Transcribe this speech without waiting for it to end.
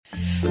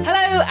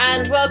Hello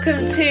and welcome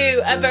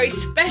to a very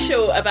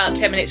special About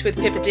 10 Minutes with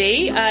Pippa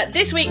D.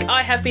 This week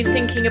I have been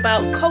thinking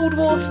about Cold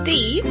War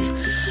Steve,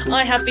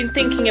 I have been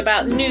thinking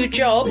about new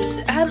jobs,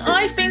 and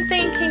I've been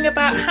thinking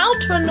about how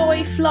to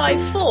annoy Fly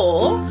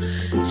 4.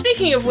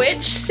 Speaking of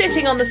which,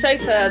 sitting on the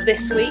sofa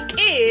this week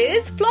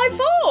is Fly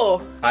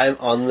 4. I'm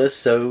on the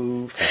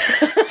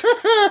sofa.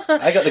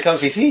 I got the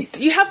comfy seat.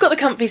 You have got the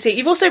comfy seat.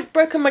 You've also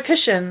broken my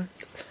cushion.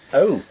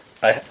 Oh,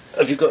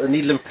 have you got a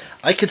needle?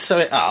 I could sew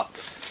it up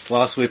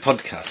whilst we're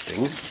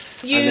podcasting,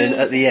 and then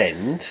at the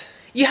end...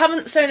 You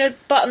haven't sewn a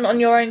button on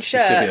your own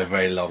shirt. It's going to be a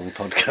very long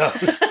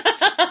podcast.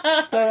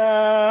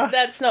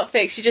 That's not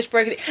fixed. You just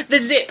broke it. The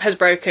zip has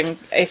broken.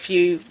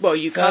 You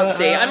can't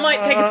see. I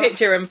might take a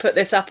picture and put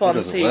this up on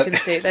so you can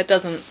see. That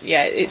doesn't.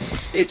 Yeah,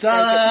 it's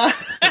broken.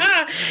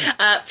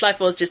 Fly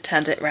 4's just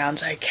turned it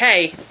round.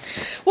 Okay.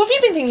 What have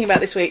you been thinking about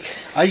this week?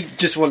 I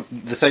just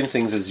want the same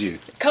things as you.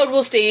 Cold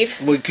War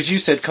Steve. Well, because you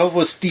said Cold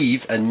War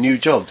Steve and new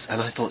jobs,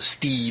 and I thought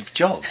Steve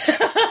Jobs.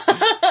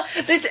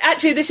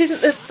 This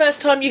isn't the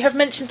first time you have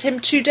mentioned him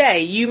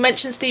today. You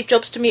mentioned Steve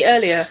Jobs to me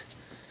earlier.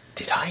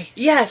 Did I?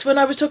 Yes, when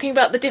I was talking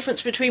about the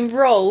difference between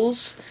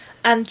roles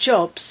and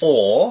jobs.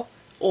 Or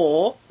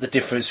the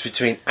difference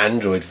between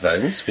Android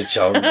phones, which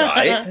are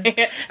right,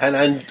 yeah.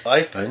 and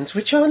iPhones,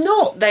 which are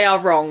not. They are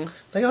wrong.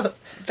 They are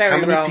very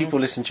wrong. How many people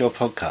listen to your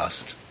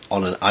podcast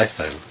on an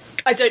iPhone?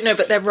 I don't know,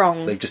 but they're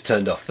wrong. They've just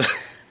turned off.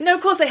 No,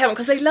 of course they haven't,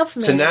 because they love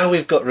me. So now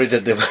we've got rid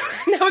of the...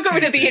 Now we've got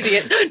rid of the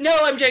idiots. No,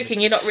 I'm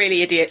joking. You're not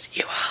really idiots.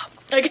 You are.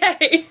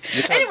 Okay.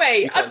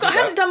 Anyway, I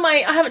haven't done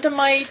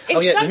my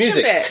introduction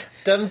bit.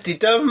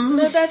 Dum-de-dum.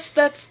 No, that's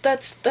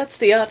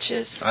the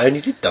Archers. I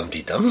only did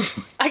dum-de-dum.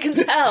 I can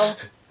tell.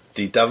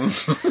 De-dum.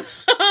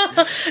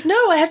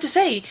 No, I have to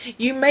say,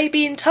 you may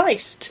be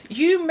enticed.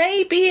 You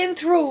may be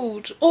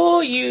enthralled.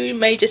 Or you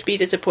may just be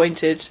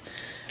disappointed.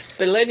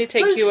 But it'll only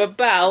take you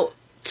about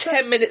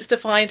 10 minutes to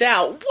find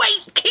out.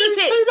 Wait, keep Don't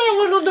it!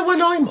 say that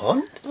when I'm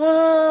on.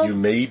 Well, you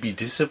may be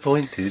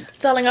disappointed.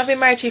 Darling, I've been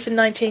married to you for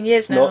 19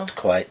 years now. Not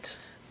quite.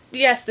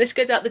 Yes, this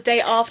goes out the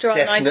day after our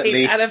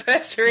Definitely. 19th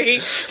anniversary,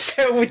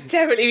 so we'll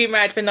definitely be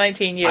married for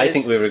 19 years. I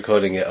think we're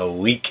recording it a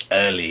week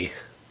early.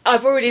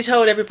 I've already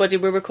told everybody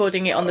we're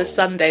recording it on the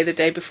Sunday, the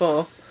day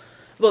before.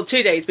 Well,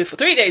 2 days before.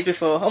 3 days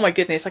before. Oh my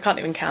goodness, I can't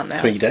even count now.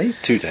 3 days?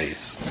 2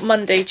 days.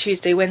 Monday,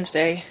 Tuesday,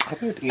 Wednesday. Our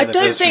wedding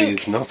anniversary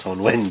is not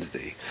on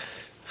Wednesday.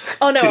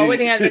 Oh no, our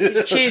wedding anniversary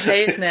is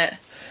Tuesday, isn't it?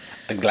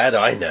 I'm glad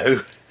I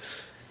know.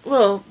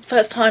 Well,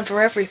 first time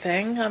for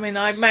everything. I mean,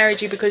 I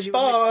married you because you were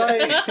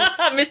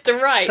Mr.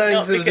 Right.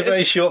 Thanks, it was a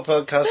very short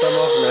podcast. I'm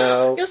off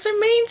now. You're so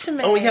mean to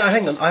me. Oh yeah,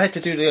 hang on. I had to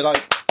do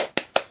the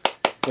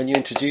when you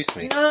introduced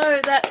me. No,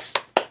 that's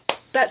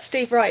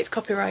Steve Wright. It's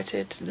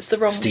copyrighted. It's the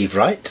wrong... Steve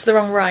Wright? It's the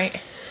wrong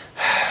Wright.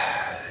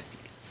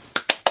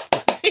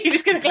 You're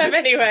just going to clap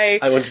anyway.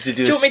 I wanted to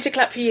do... Do you want me to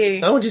clap for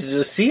you? I wanted to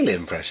do a seal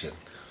impression.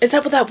 Is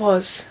that what that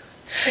was?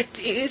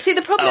 See,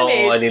 the problem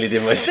is... Oh, I nearly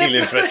did my seal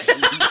impression.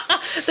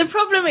 The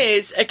problem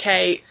is,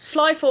 okay,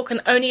 Fly 4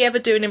 can only ever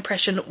do an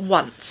impression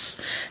once.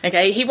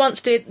 Okay, he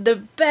once did the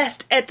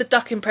best Ed the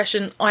Duck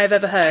impression I have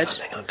ever heard.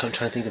 Hang on, I'm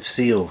trying to think of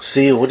Seal.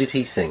 Seal, what did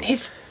he sing?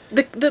 He's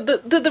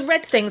the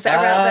red things that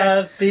are out there.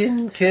 I've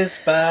been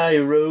kissed by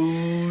a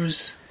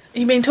rose.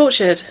 You being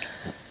tortured?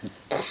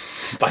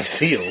 By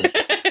Seal?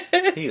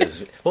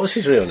 What was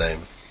his real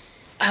name?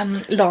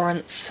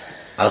 Lawrence.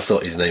 I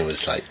thought his name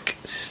was like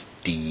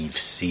Steve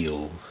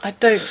Seal. I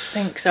don't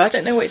think so. I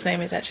don't know what his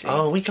name is actually.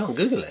 Oh, we can't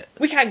Google it.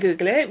 We can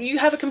Google it. You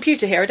have a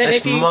computer here. I don't know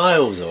if you... It's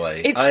miles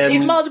away.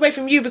 It's miles away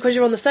from you because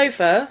you're on the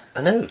sofa.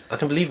 I know. I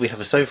can believe we have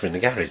a sofa in the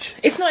garage.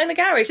 It's not in the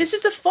garage. This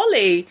is the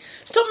folly.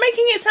 Stop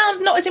making it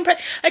sound not as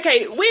impressive.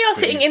 Okay, we are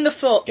sitting in the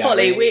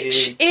folly,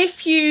 which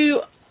if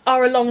you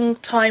are a long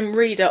time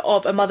reader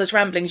of A Mother's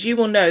Ramblings, you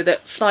will know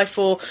that Fly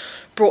 4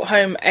 brought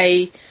home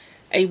a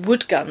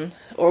wood gun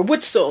or a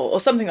wood saw or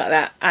something like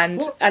that,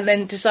 and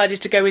then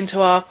decided to go into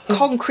our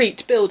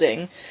concrete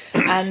building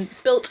and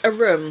built a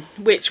room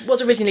which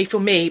was originally for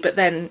me, but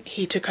then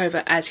he took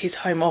over as his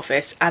home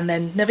office and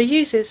then never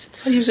uses.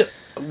 I use it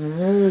at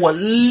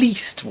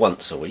least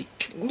once a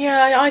week.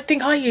 Yeah, I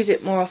think I use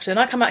it more often.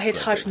 I come out here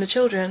to hide from the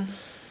children.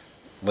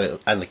 Well,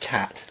 and the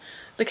cat.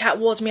 The cat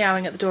was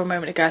meowing at the door a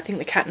moment ago. I think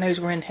the cat knows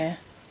we're in here.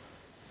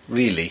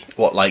 Really?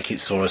 What, like it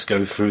saw us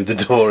go through the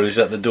door and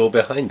shut the door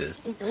behind us?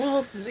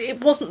 Well,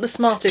 it wasn't the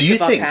smartest Do you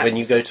of our think cats. when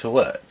you go to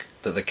work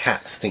that the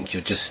cats think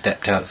you've just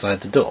stepped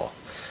outside the door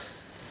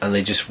and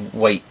they just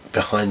wait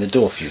behind the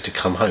door for you to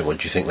come home, or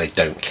do you think they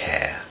don't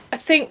care? I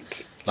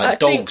think...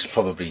 Dogs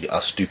probably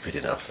are stupid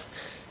enough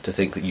to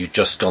think that you've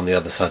just gone the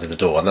other side of the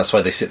door, and that's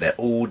why they sit there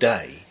all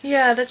day.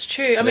 Yeah, that's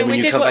true. And then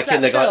when you come back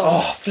in, they go,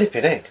 oh,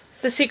 flipping egg.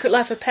 The Secret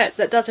Life of Pets,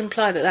 that does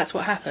imply that that's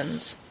what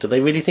happens. Do they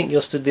really think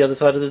you're stood the other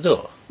side of the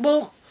door?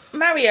 Well,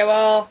 Mario,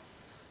 our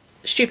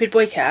stupid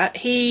boy cat,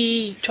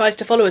 he tries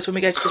to follow us when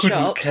we go to the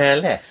shops. Couldn't care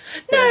less.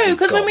 No,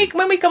 because when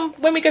we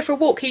go for a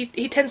walk, he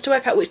tends to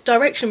work out which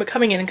direction we're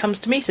coming in and comes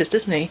to meet us,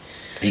 doesn't he?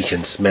 He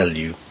can smell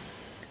you.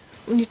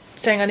 You're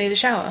saying I need a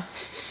shower?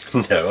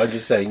 No, I'm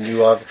just saying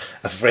you are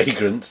a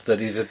fragrance that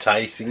is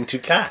enticing to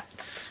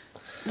cats.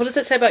 What does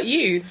it say about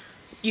you?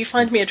 You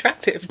find me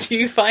attractive. Do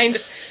you find...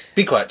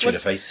 Be quiet, tuna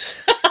face.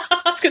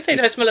 I was going to say,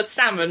 do I smell of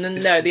salmon?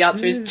 And no, the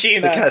answer is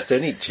tuna. The cats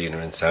don't eat tuna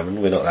and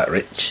salmon. We're not that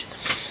rich.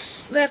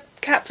 Their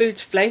cat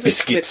food's flavoured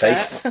Biscuit with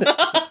face.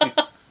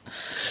 that.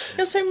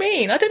 You're so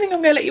mean. I don't think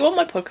I'm going to let you on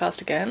my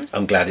podcast again.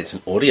 I'm glad it's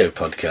an audio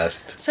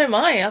podcast. So am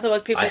I.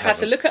 Otherwise people would have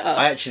to look at us.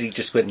 I actually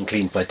just went and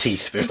cleaned my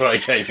teeth before I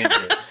came in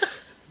here.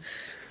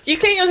 You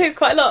clean your teeth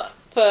quite a lot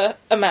for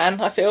a man,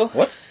 I feel.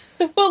 What?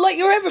 Well, like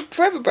you're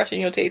forever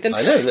brushing your teeth, and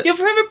I know, you're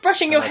forever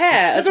brushing your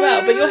hair as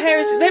well. But your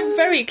hair they're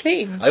very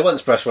clean. I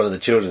once brushed one of the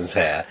children's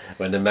hair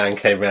when the man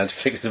came round to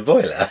fix the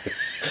boiler,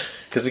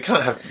 because you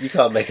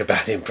can't make a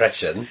bad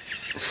impression.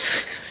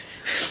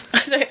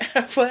 I don't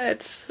have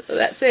words.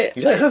 That's it.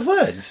 You don't have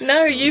words.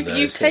 No,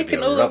 you've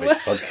taken all the words.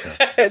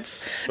 Podcast.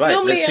 Right,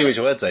 Normally, let's see which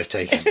words I've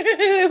taken.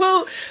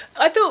 Well,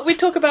 I thought we'd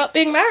talk about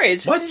being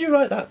married. Why did you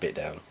write that bit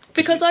down?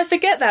 Because I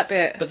forget that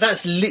bit. But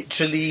that's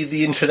literally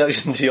the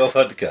introduction to your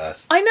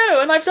podcast. I know,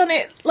 and I've done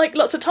it like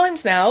lots of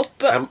times now.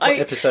 But what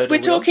episode are we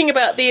we're talking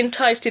about the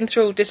enticed,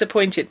 enthralled,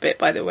 disappointed bit,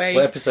 by the way.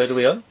 What episode are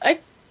we on? I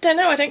don't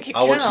know. I don't keep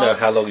I count. want to know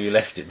how long you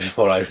left it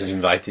before I was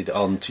invited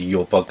on to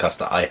your podcast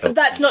that I helped.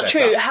 That's not set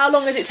true. up. How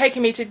long has it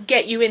taken me to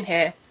get you in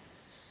here?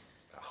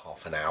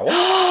 Half an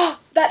hour.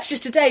 That's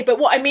just a day. But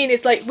what I mean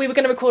is, like, we were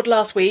going to record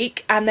last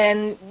week, and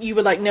then you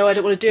were like, "No, I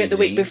don't want to do it the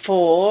Busy. week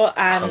before."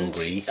 And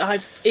Hungry.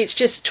 it's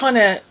just trying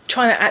to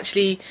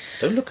actually.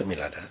 Don't look at me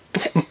like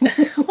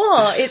that.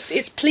 What?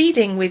 It's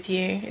pleading with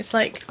you. It's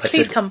like,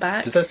 please come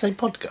back. Does that say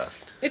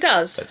podcast? It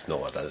does. That's not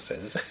what that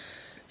says.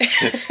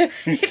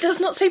 It does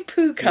not say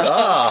poocast.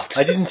 Ah,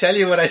 I didn't tell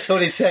you what I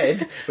thought it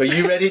said, but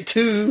you read it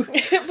too.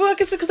 Well,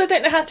 it's because I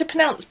don't know how to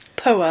pronounce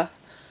poa.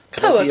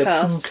 Can I be a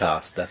Poacast.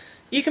 poocaster?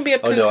 You can be a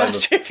Oh, no,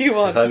 poocaster if you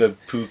want. I'm a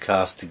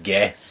poocaster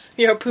guest.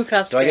 You're a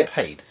poocaster. Do I get guest.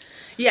 paid?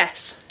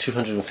 Yes.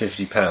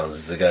 £250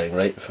 is the going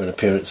rate for an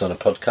appearance on a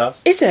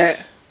podcast. Is it?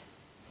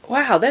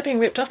 Wow, they're being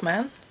ripped off,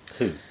 man.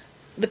 Who?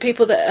 The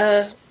people that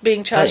are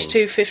being charged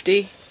Paying?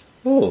 $250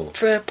 Oh,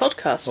 for a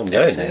podcast. I'm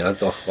going episode. there. I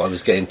thought I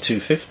was getting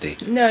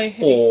 £250. No.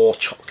 Or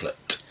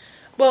chocolate.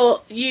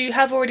 Well, you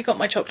have already got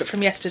my chocolate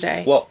from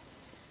yesterday. What?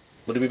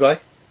 What did we buy?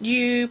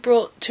 You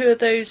brought two of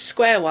those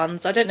square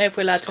ones. I don't know if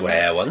we're allowed to...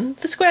 Square ones?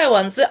 The square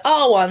ones, the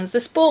R ones, the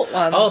sport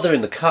ones. Oh, they're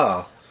in the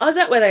car. Oh, is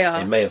that where they are?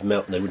 They may have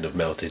melted. They wouldn't have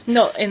melted.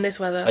 Not in this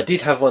weather. I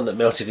did have one that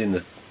melted in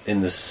the.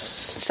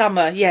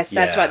 Summer, yes,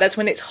 that's Yeah. right. That's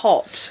when it's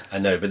hot. I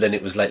know, but then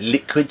it was like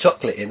liquid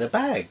chocolate in a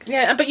bag.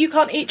 Yeah, but you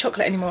can't eat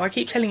chocolate anymore. I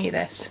keep telling you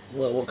this.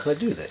 Well, what can I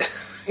do with it?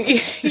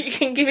 You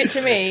can give it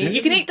to me.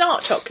 You can eat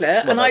dark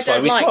chocolate, Well, and I that's why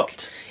don't we like.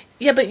 swapped.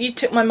 Yeah, but you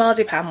took my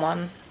marzipan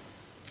one.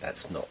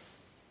 That's not.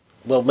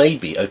 Well,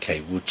 maybe.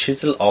 Okay, we'll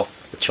chisel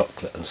off the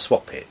chocolate and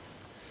swap it.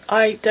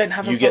 I don't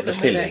have a You problem get the with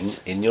filling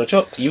this. in your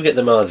chocolate. You get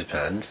the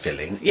marzipan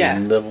filling Yeah.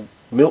 in the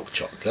milk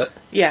chocolate,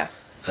 Yeah.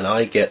 and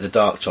I get the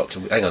dark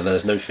chocolate. Hang on, no,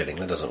 there's no filling.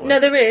 That doesn't work. No,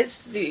 there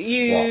is. What?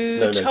 You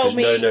No, told 'cause-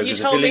 me. no, You 'cause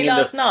the told filling me in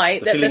last night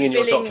the that filling the in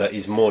your filling. chocolate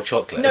is more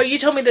chocolate. No, you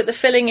told me that the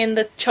filling in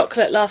the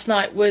chocolate last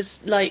night was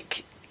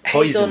like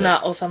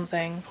hazelnut Poisonous. or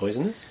something.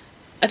 Poisonous?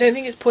 I don't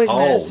think it's Oh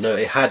poisonous. no,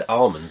 it had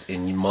almonds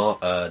in the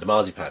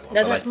marzipan one.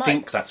 No, but that's I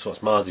think that's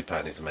what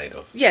marzipan is made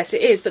of. Yes,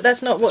 it is, but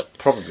that's not That's what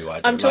probably why I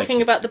don't I'm talking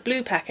like about. The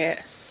blue packet.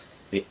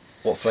 it.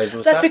 What flavour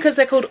was That's that? because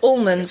they're called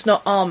almonds,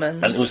 not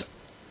almonds. And it was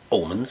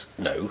almonds,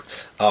 no,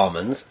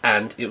 almonds,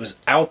 and it was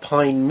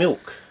alpine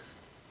milk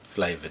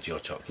flavoured your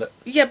chocolate.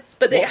 Yeah,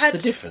 but What's it had. the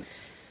difference?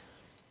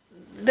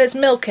 There's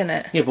milk in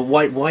it Yeah, but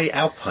why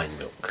alpine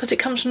milk? because it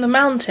comes from the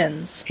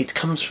mountains. It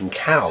comes from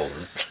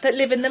cows. That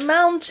live in the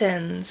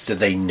mountains. Do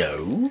they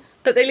know?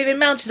 That they live in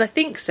mountains, I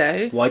think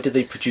so. Why do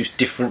they produce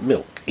different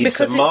milk? It's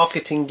Because a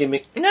marketing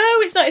gimmick. No,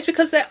 it's not. It's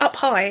because they're up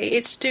high.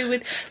 It's to do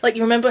with, like,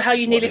 you remember how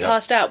you nearly they are?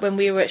 passed out when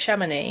we were at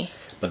Chamonix?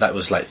 But that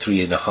was like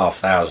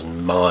 3,500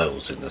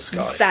 miles in the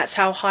sky. That's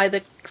how high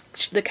the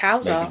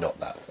cows Maybe are. not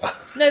that far.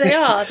 No, they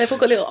are. They've all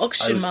got little I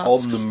oxygen was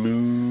masks. on the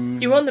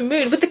moon. You were on the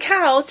moon with the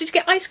cows. Did you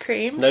get ice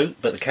cream? No,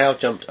 but the cow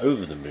jumped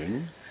over the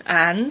moon,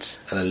 And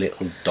and a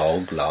little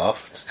dog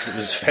laughed. It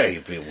was a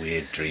bit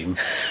weird dream.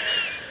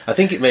 I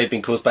think it may have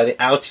been caused by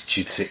the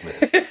altitude sickness.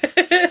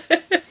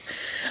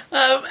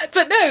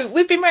 but no,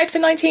 we've been married for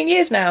 19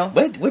 years now.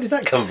 Where did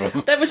that come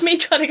from? That was me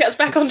trying to get us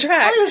back on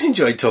track. I always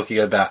enjoyed talking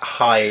about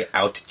high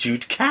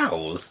altitude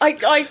cows.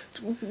 I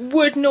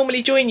would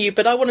normally join you,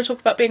 but I want to talk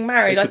about being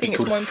married. They I could be think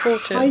it's called more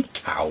important. High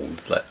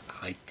cows, like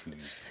haikus.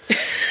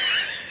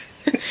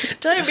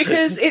 Don't,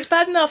 because it's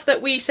bad enough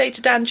that we say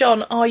to Dan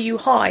John, "Are you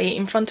high?"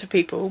 in front of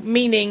people,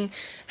 meaning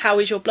how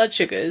is your blood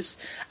sugars?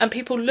 And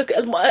people look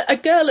at a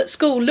girl at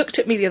school looked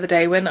at me the other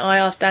day when I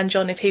asked Dan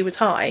John if he was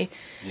high,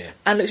 Yeah.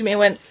 and looked at me and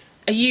went,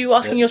 "Are you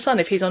asking your son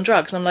if he's on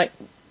drugs?" And I'm like,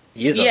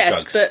 He is on Yes,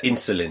 drugs. but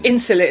Insulin.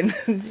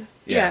 "Insulin."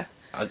 Yeah.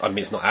 I mean,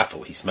 it's not our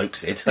fault. He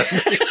smokes it.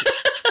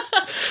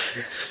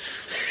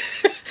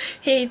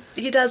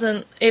 He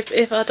doesn't.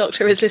 If our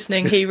doctor is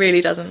listening, he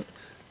really doesn't.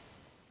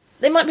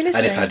 They might be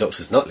listening. And if our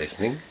doctor's not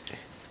listening,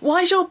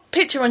 Why is your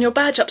picture on your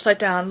badge upside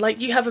down? Like,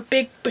 you have a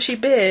big bushy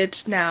beard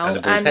now And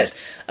a bald head.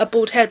 a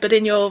bald head, but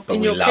in your But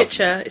we love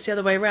picture him. it's the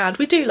other way around.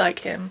 We do like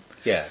him.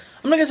 yeah.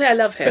 I'm not going to say I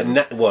love him.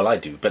 Well, I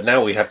do. But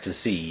now we have to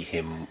see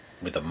him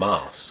with a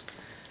mask.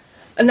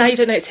 And now you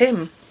don't know it's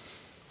him.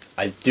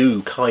 I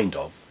do, kind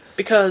of.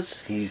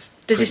 Because... He's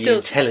Does he pretty still...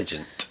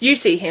 intelligent. You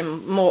see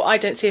him more. I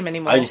don't see him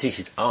anymore. I only see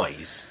his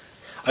eyes.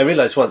 I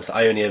realised once that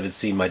I only ever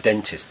seen my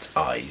dentist's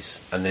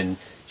eyes, and then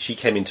she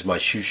came into my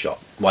shoe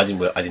shop. Well,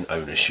 I didn't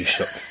own a shoe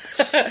shop.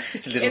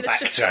 Just a little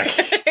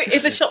backtrack.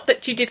 In the shop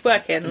that you did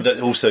work in? That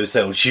also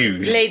sold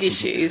shoes. Ladies'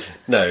 shoes?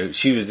 No,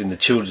 she was in the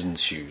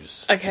children's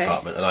shoes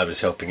department, and I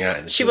was helping out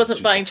in the She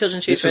wasn't buying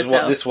children's shoes for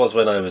herself? This was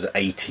when I was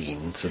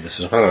 18, so this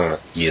was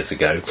years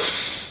ago.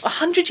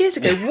 100 years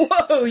ago?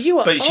 Whoa, you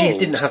are But old. she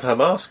didn't have her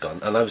mask on,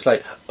 and I was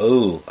like,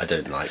 oh, I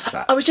don't like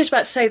that. I was just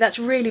about to say, that's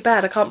really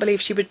bad. I can't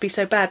believe she would be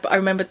so bad, but I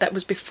remembered that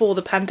was before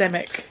the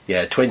pandemic.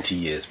 Yeah, 20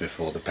 years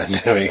before the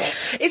pandemic.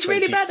 It's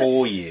really bad.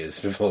 24 years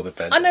before the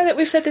pandemic. I know that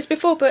we've said this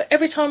before, but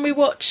every time we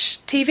watch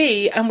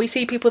TV and we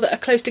see people that are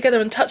close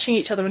together and touching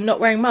each other and not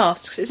wearing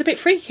masks, it's a bit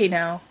freaky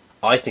now.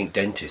 I think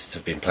dentists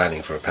have been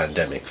planning for a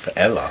pandemic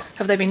forever.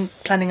 Have they been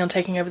planning on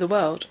taking over the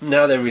world?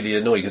 Now they're really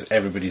annoyed because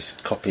everybody's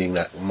copying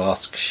that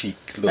mask chic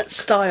look. That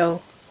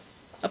style.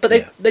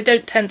 But they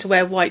don't tend to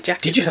wear white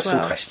jackets. Did you have as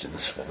well. some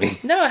questions for me?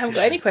 No, I haven't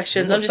got any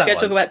questions. I'm What's just that going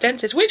to talk one? about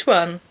dentists. Which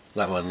one?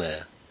 That one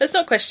there. That's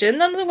not a question.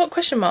 None of them got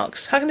question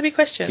marks. How can there be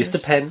questions? Is the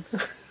pen?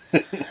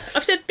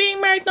 I've said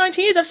being married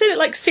 19 years. I've said it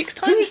like 6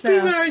 times Who's now.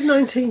 been married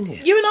 19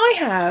 years? You and I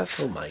have.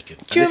 Oh my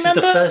goodness. Do you This is the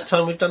remember- first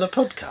time we've done a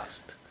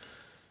podcast.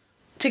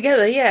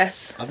 Together,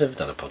 yes. I've never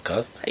done a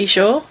podcast. Are you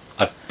sure?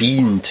 I've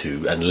been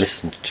to and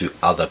listened to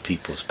other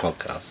people's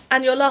podcasts.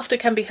 And your laughter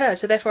can be heard,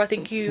 so therefore I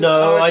think you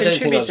No, are a I don't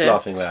think I was contributor.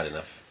 laughing loud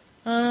enough.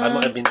 I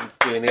might have been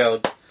doing the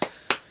old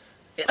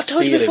I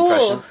told you seal before.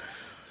 impression.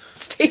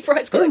 Steve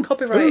Wright's got it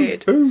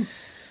copyrighted. Ooh.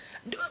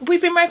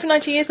 We've been married for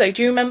 19 years though.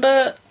 Do you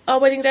remember our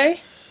wedding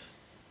day?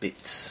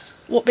 Bits.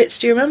 What bits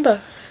do you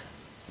remember?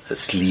 The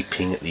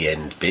sleeping at the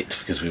end bit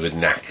because we were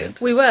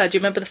knackered. We were. Do you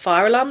remember the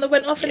fire alarm that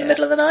went off in the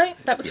middle of the night?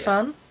 That was Yeah.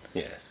 fun.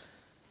 Yes.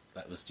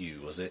 That was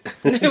you, was it?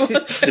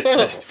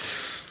 It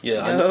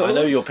Yeah, No. I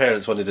know your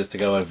parents wanted us to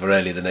go over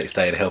early the next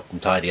day and help them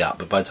tidy up,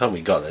 but by the time we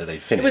got there,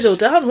 they'd finished. was all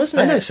done, wasn't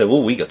I it? know, so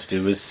all we got to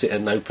do was sit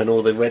and open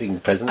all the wedding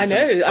presents. I know.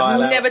 and pile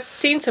I've out never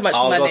seen so much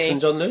Argos money.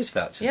 and John Lewis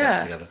vouchers out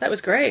Yeah, together. that was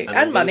great. And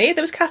And all money.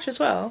 There was cash as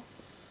well.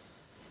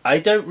 I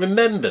don't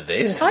remember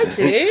this. I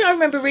do. I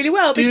remember really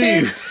well Do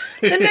because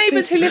you? the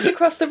neighbours who lived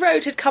across the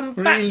road had come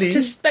back Really?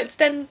 to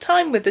spend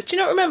time with us. Do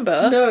you not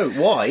remember? No,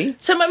 why?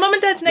 So my mum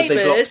and dad's Were they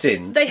neighbours, blocked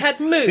in? they had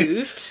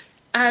moved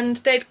and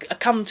they'd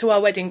come to our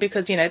wedding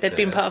because, you know, they'd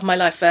been Yeah. part of my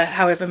life for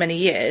however many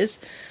years.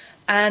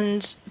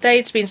 And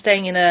they'd been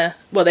staying in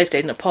they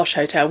stayed in a posh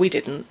hotel. We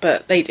didn't,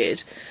 but they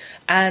did.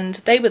 And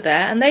they were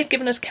there and they'd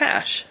given us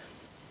cash.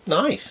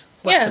 Nice.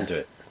 What Yeah. happened to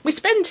it? We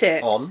spent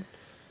it. On?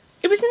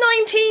 It was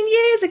 19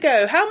 years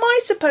ago. How am I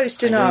supposed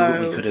to I know, know?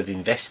 but we could have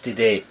invested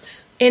it.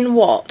 In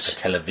what?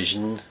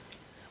 Television.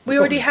 We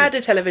already probably had did.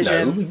 a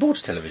television. No, we bought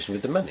a television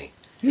with the money.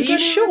 Are you don't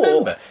even sure?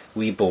 remember.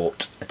 We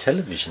bought a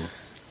television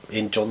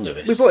in John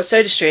Lewis. We bought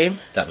SodaStream.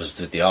 That was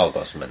with the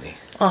Argos money.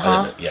 Uh-huh. I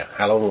don't know. Yeah.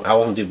 How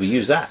long did we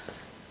use that?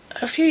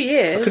 A few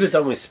years. I could have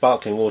done with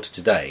sparkling water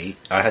today.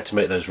 I had to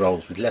make those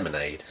rolls with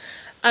lemonade.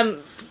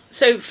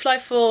 So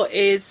Fly4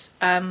 is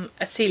a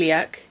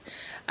celiac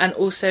and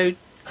also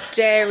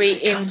dairy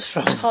That's where it comes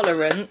from.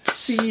 intolerance.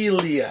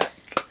 Celiac.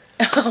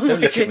 Oh Don't my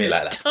look at me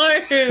like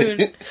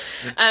goodness,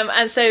 Don't.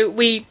 And so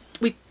we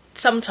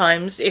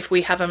sometimes, if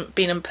we haven't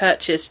been and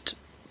purchased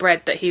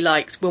bread that he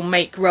likes, we'll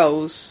make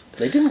rolls.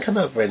 They didn't come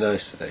out very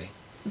nice today.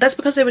 That's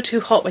because they were too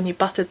hot when you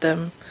buttered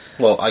them.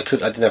 Well, I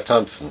didn't have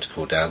time for them to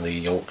cool down. The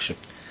Yorkshire.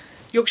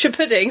 Yorkshire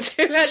puddings?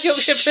 Who had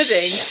Yorkshire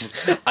puddings?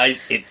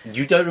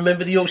 You don't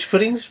remember the Yorkshire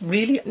puddings,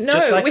 really? No,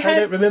 Just like we I had-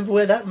 don't remember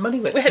where that money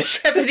went. We had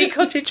shepherdie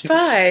cottage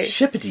pie.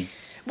 Shepherdie.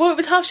 Well, it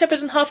was half shepherd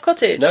and half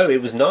cottage. No,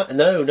 it was not.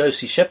 No.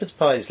 See, shepherd's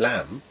pie is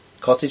lamb,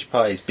 cottage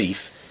pie is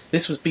beef.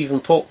 This was beef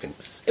and pork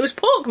mince. It was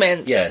pork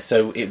mince. Yeah,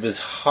 so it was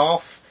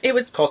half It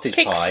was cottage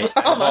pig pie and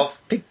farmer.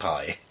 half pig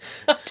pie.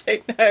 I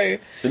don't know.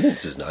 The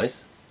mince was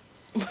nice.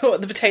 What,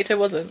 the potato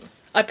wasn't.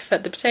 I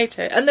preferred the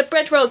potato. And the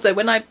bread rolls, though,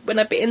 when I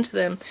bit into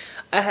them,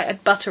 I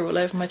had butter all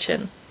over my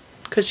chin.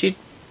 Because you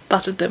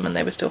buttered them and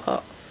they were still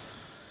hot.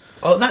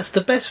 Oh, that's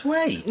the best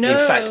way. No.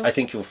 In fact, I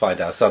think you'll find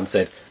our son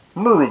said,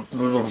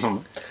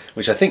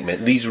 which I think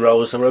meant these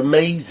rolls are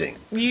amazing.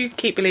 You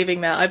keep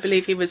believing that. I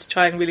believe he was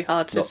trying really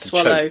hard to Not to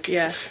swallow. choke.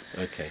 Yeah.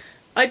 Okay.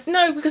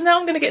 No, because now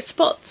I'm going to get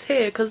spots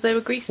here because they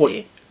were greasy.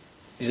 What?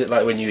 Is it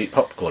like when you eat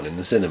popcorn in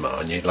the cinema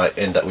and you like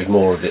end up with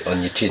more of it on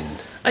your chin?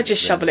 I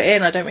just shovel it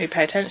in. I don't really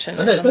pay attention.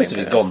 I know it's most of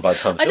it gone by the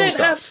time the I film don't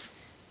starts. have...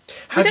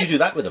 How do don't- you do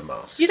that with a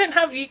mask? You don't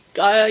have... You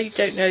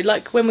don't know.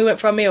 Like when we went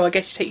for our meal, I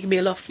guess you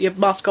take your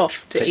mask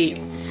off to Take eat.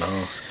 your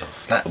mask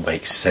off. That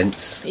makes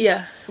sense.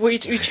 Yeah. Were you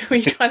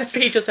trying to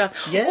feed yourself?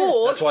 Yeah,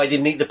 Or that's why I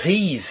didn't eat the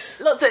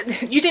peas.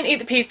 you didn't eat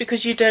the peas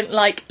because you don't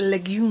like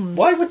legumes.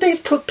 Why would they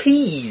have put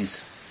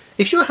peas?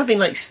 If you're having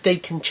like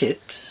steak and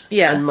chips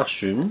Yeah. and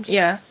mushrooms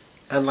Yeah.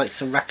 and like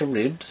some rack of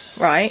ribs,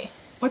 Right.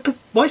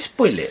 Why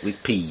spoil it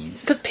with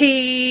peas? Because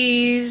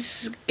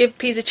peas give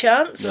peas a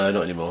chance. No,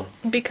 not anymore.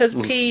 Because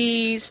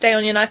peas stay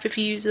on your knife if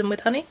you use them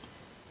with honey.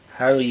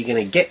 How are you going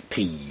to get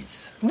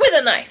peas? With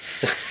a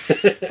knife.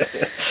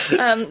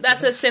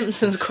 That's a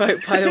Simpsons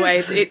quote, by the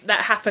way. That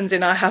happens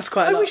in our house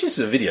quite a lot. I wish this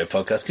was a video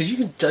podcast,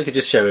 because I could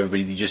just show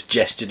everybody you just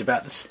gestured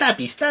about the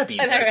stabby.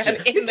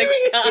 And in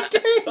the gut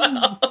as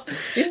well.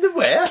 In the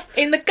where?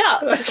 In the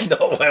gut. That's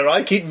not where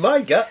I keep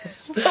my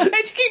guts. Where'd you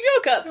keep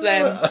your guts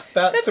then?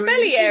 About the 3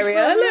 belly inches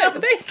area. further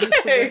Look,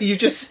 there you go. You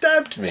just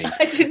stabbed me.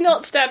 I did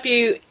not stab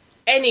you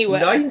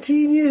anywhere.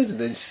 19 years and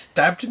then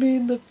stabbed me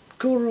in the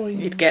groin.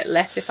 You'd get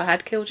less if I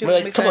had killed you.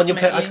 Right, come on,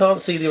 I can't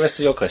see the rest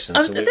of your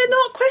questions. They're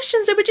not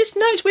questions, they were just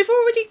notes.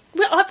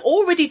 I've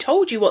already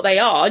told you what they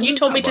are, and you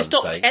told me to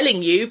stop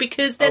telling you,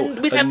 because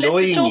then we'd have less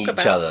to talk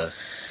about. Other.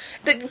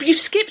 You've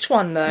skipped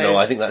one, though. No,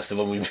 I think that's the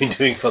one we've been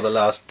doing for the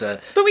last...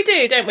 But we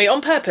do, don't we? On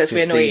purpose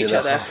we annoy each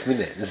other. 15.5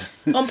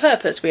 minutes. On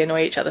purpose we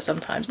annoy each other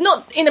sometimes.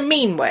 Not in a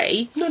mean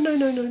way. No.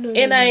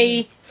 In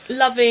a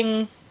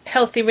loving,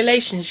 healthy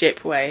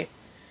relationship way.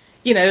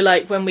 You know,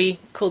 like when we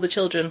call the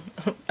children,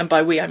 and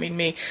by we I mean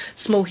me,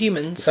 small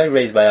humans. If I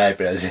raise my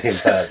eyebrows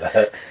about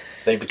that,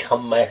 they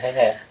become my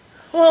hair.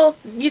 Well,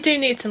 you do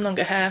need some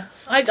longer hair.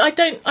 Move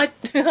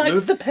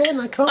the pen,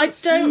 I can't I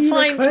don't see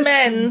find the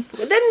men...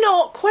 They're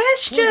not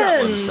questions.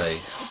 What does that one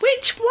say?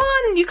 Which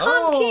one? You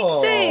can't keep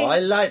saying... I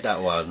like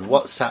that one.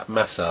 WhatsApp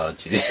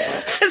massages.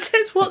 It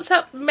says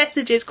WhatsApp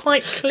messages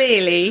quite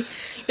clearly.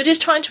 You're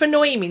just trying to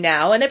annoy me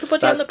now, and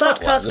everybody on the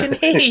podcast can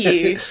hear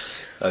you.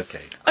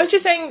 Okay. I was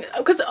just saying,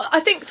 because I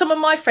think some of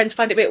my friends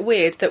find it a bit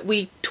weird that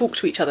we talk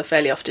to each other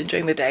fairly often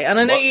during the day. And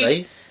I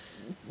know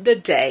the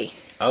day.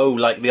 Oh,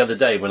 like the other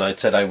day when I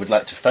said I would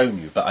like to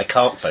phone you, but I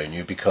can't phone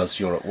you because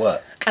you're at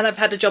work. And I've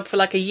had a job for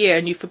like a year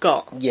and you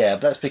forgot. Yeah,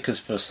 but that's because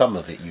for some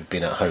of it you've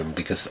been at home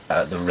because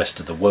the rest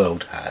of the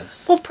world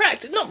has. Well,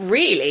 not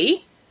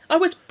really. I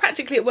was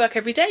practically at work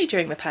every day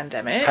during the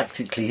pandemic.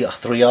 Practically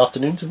 3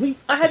 afternoons a week.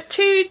 I had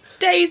 2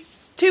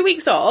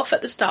 weeks off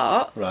at the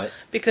start. Right.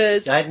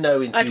 Because I had no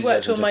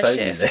enthusiasm to phone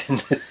you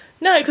then.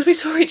 No, because we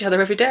saw each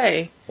other every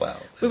day.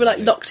 Well. We were like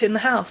locked in the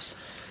house.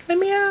 Let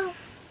me out.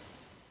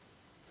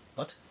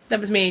 What? That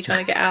was me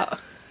trying to get out.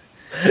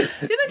 Did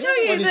I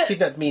tell you that...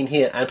 kidnapped me in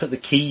here and put the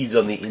keys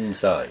on the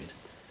inside.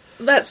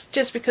 That's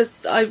just because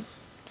I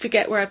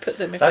forget where I put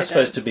them. That's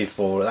supposed to be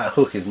for... That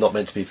hook is not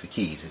meant to be for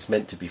keys. It's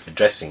meant to be for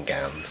dressing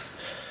gowns.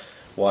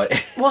 Why?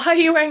 Why are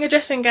you wearing a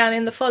dressing gown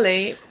in the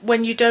Folly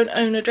when you don't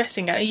own a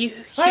dressing gown? Are you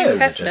I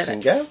own a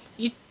dressing gown.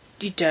 You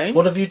don't?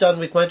 What have you done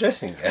with my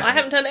dressing gown? I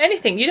haven't done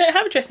anything. You don't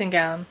have a dressing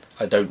gown.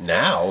 I don't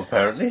now,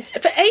 apparently.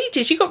 For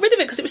ages. You got rid of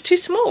it because it was too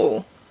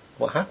small.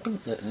 What happened?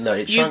 No,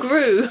 it shrunk. You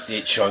grew.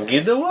 It shrunk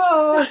in the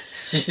wash.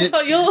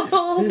 Oh, you're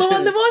the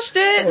one that washed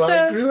it. Well,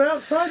 so. I grew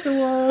outside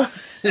the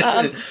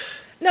wash.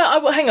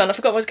 No, hang on. I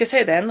forgot what I was going to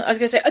say then. I was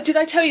going to say, did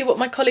I tell you what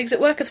my colleagues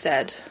at work have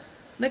said?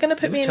 They're going to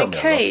put me in a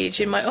cage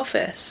in my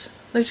office.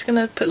 They're just going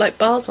to put, like,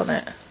 bars on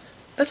it.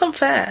 That's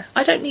unfair.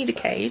 I don't need a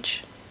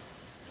cage.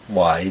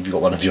 Why? Have you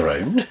got one of your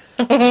own?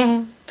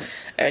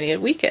 Only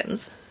at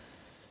weekends.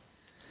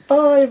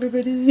 Bye,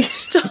 everybody.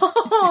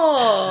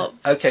 Stop.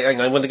 Okay, hang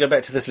on. I want to go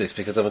back to this list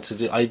because I want to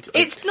do...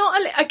 It's not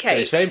a...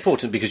 Okay. It's very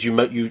important because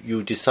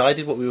you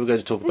decided what we were going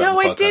to talk about. No,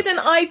 I didn't.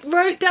 I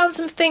wrote down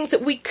some things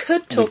that we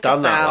could talk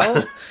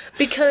about.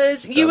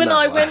 Because you and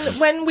I,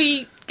 when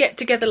we get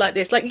together like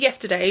this, like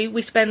yesterday,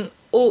 we spent...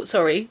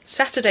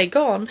 Saturday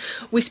gone,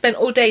 we spent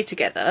all day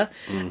together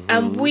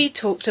and we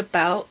talked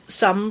about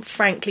some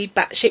frankly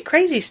batshit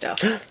crazy stuff.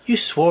 You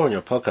swore on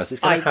your podcast. It's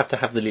going to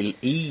have the little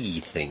E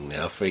thing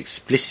now for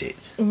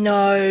explicit.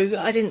 No,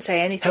 I didn't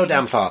say anything. Hell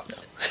damn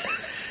farts.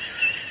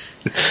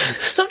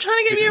 Stop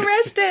trying to get me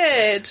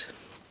arrested.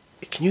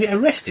 Can you get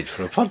arrested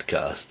for a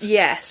podcast?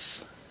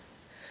 Yes.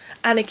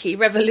 Anarchy,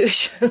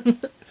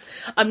 revolution.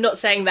 I'm not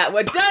saying that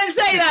word. Don't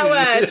say that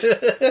word!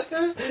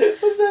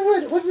 What's that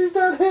word? What's this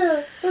down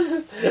here? I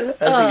think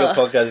your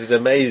podcast is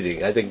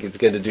amazing. I think it's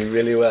going to do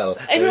really well.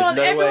 Everyone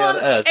way on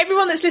earth.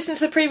 Everyone that's listened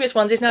to the previous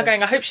ones is now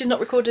going, I hope she's not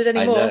recorded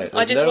anymore.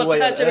 I just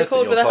want her to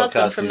record with her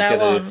husband from now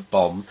on.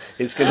 Bomb.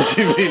 It's going to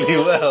do really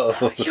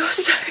well. You're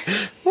so...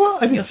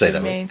 What? I didn't say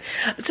that mean.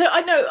 So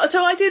I know.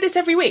 So I do this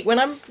every week. When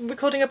I'm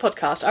recording a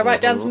podcast, I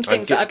write down some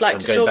things that I'd like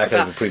to talk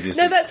about.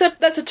 No,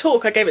 that's a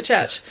talk I gave at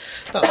church.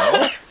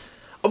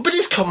 Oh, but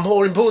it's got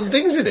more important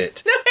things in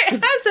it. No, it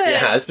hasn't. It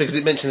has, because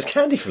it mentions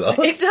candy floss.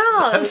 It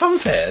does. And fun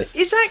fairs.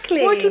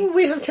 Exactly. Why couldn't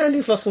we have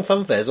candy floss and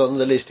fun fairs on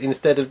the list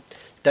instead of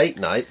date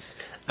nights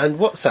and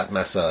WhatsApp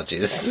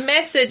massages?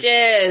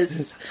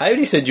 Messages. I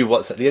only send you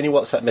WhatsApp. The only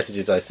WhatsApp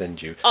messages I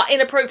send you are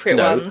inappropriate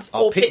ones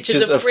or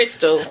pictures of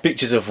Bristol.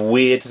 Pictures of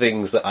weird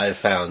things that I have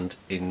found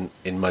in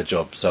my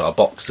job. So a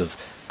box of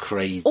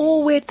crazy...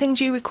 All weird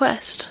things you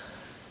request.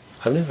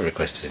 I've never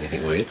requested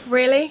anything weird.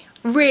 Really?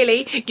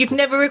 Really? You've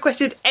never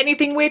requested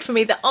anything weird for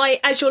me that I,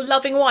 as your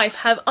loving wife,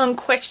 have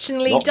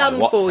unquestionably Not by done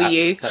for WhatsApp.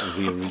 you? That would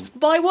be rude.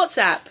 By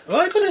WhatsApp?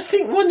 Well, I've got to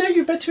think. Well, no,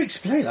 you better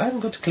explain. I haven't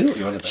got a clue what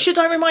you're on about. Should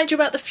I remind you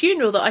about the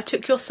funeral that I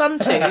took your son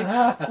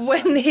to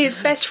when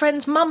his best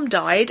friend's mum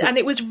died, and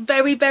it was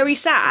very, very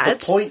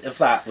sad? The point of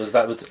that was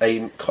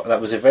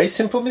a very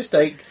simple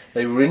mistake.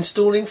 They were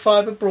installing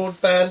fibre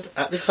broadband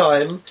at the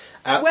time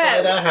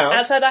outside our house.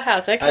 Outside our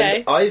house, okay.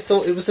 And I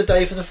thought it was the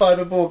day for the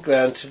fibre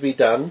broadband to be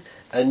done.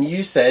 And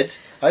I said,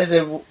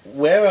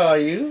 where are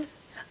you?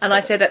 And I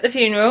said, at the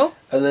funeral.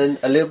 And then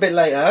a little bit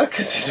later,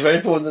 because it's very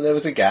important that there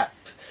was a gap,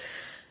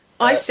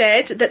 I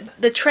said that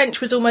the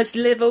trench was almost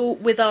level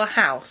with our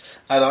house.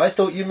 and I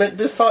thought you meant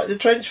the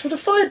trench for the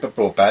fibre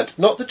broadband,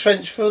 not the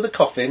trench for the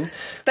coffin.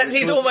 That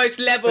is almost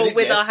level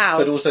with our house.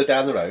 But also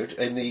down the road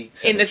in the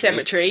cemetery. In the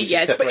cemetery, which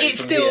yes, is but separated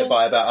it's from still- here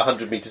by about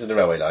 100 metres in the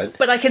railway line.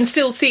 But I can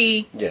still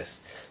see Yes.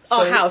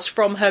 our So, house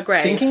from her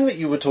grave. Thinking that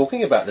you were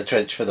talking about the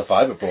trench for the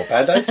fibre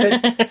broadband, I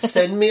said,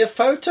 send me a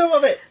photo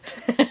of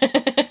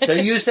it. So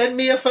you sent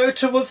me a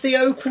photo of the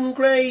open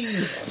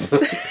grave.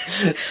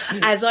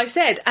 As I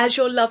said, as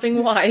your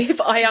loving wife,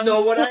 I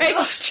Not what I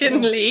asked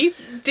unquestionably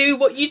do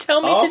what you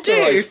tell me After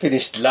to I do.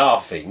 finished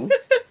laughing,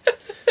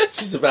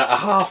 which is about a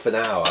half an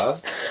hour,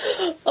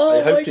 Oh,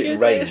 I hoped my it goodness.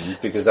 rained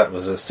because that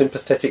was a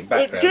sympathetic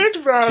background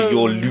did rain. to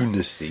your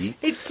lunacy.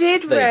 It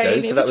did There you go.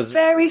 rain. So It that was was-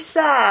 very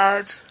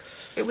sad.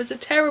 It was a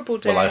terrible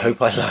day. Well, I hope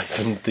I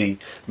livened the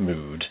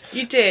mood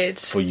You did.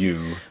 for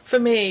you. For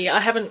me, I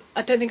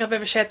don't think I've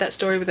ever shared that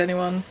story with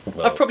anyone.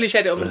 Well, I've probably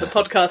shared it on the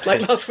podcast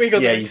like last week or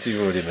Yeah, something.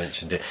 you've already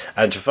mentioned it.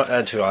 And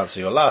to answer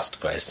your last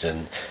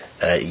question,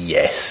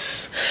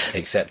 yes.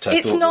 Except I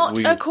It's thought not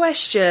we... a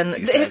question.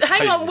 Exactly.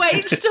 Hang on,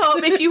 wait,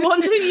 stop. If you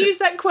want to use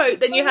that quote,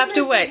 then you have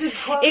to wait.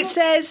 It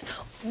says,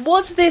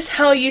 was this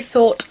how you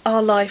thought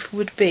our life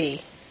would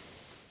be?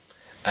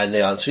 And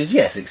the answer is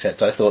yes,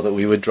 except I thought that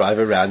we would drive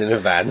around in a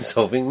van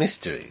solving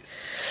mysteries.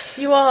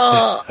 You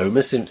are...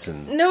 Homer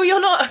Simpson. No,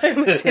 you're not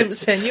Homer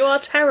Simpson. You are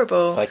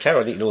terrible. If I carry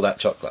on eating all that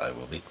chocolate, I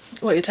will be.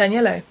 What, you turn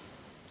yellow?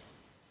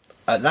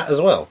 And that as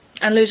well.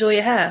 And lose all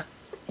your hair?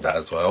 That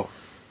as well.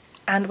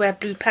 And wear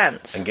blue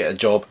pants? And get a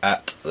job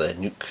at the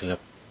nuclear.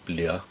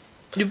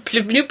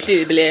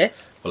 Nuclear.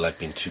 Well, I've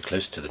been too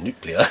close to the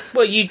nuclear.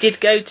 Well, you did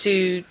go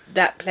to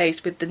that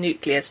place with the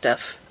nuclear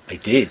stuff. I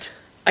did.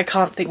 I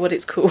can't think what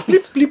it's called.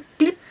 Blip,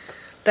 blip.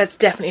 That's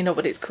definitely not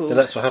what it's called. And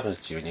that's what happens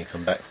to you when you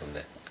come back from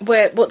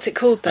there. What's it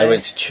called though? I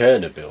went to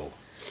Chernobyl.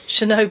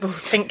 Chernobyl,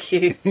 thank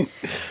you.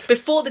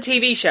 Before the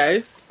TV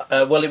show.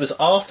 Well, it was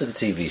after the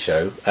TV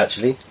show,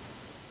 actually.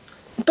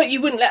 But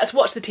you wouldn't let us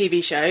watch the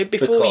TV show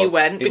before you Because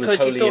went it was because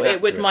you wholly thought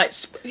it would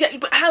inaccurate. yeah,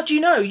 but how do you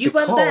know? You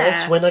weren't there.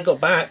 Because when I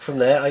got back from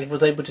there, I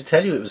was able to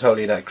tell you it was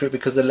wholly inaccurate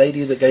because the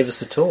lady that gave us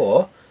the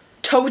tour,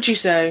 Told you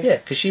so. yeah,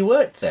 because she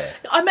worked there.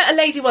 I met a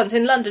lady once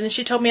in London and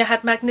she told me I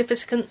had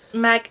magnificent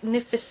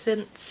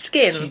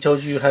skin. She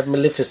told you had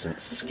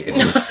maleficent skin.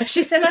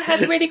 She said I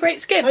had really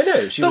great skin. I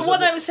know. But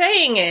what I'm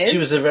saying is, She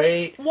was a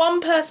very. one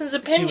person's She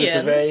opinion. was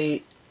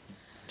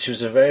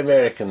a very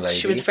American lady.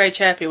 She was very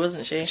chirpy,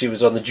 wasn't she? She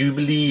was on the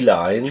Jubilee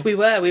line. We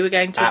were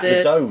going to at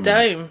the Dome.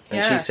 Dome.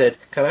 And Yeah. she said,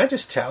 "Can I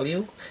just tell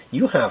you,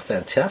 you have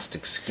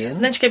fantastic skin."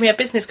 And then she gave me a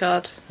business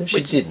card. No,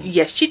 she didn't.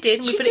 Yes, she did.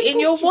 And we She put it in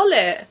didn't. your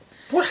wallet.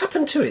 What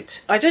happened to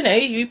it? I don't know.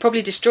 You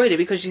probably destroyed it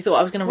because you thought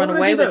I was going to run Why would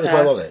away I do with that her.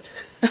 with my wallet?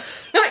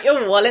 Not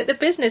your wallet, the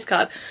business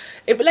card.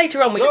 But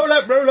later on,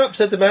 Roll up,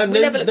 said the man. We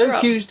never looked her No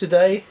up. queues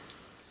today.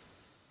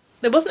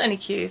 There wasn't any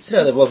queues.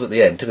 No, there was at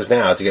the end. Took us an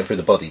hour to get through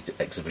the body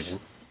exhibition.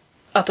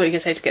 I thought you were going to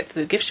say to get to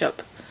the gift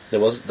shop. There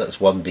was.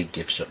 That's one big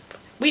gift shop.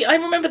 I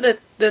remember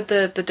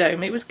the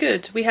dome. It was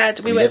good. We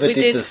Never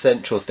did the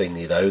central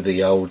thingy though.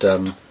 The old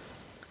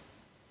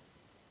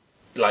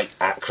like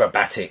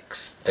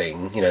acrobatics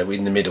thing. You know,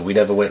 in the middle. We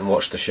never went and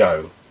watched the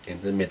show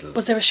in the middle.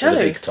 Was there a With show? a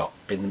big top.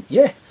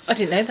 Yes. I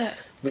didn't know that.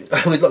 With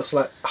lots of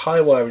like high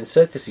wire and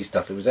circusy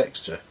stuff. It was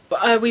extra.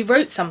 But we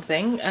wrote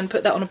something and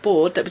put that on a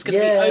board that was going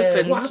to be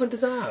opened. What happened to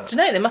that? I don't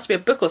know. There must be a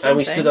book or something. And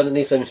we stood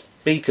underneath them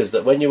speakers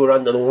that when you were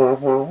under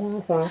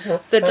the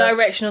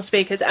directional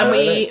speakers, and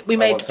we I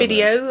made want some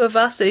video of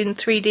us in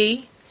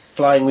 3D.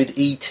 flying with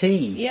ET.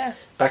 Yeah.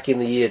 Back in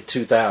the year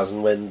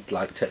 2000 when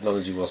like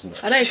technology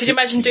wasn't. I know. Could you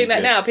imagine doing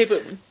that now?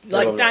 People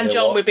like I'm Dan like,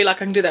 John what? would be like,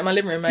 "I can do that in my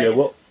living room, mate." Yeah,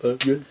 what?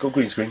 Yeah, got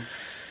green screen.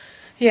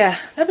 Yeah,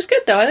 that was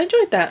good though. I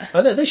enjoyed that.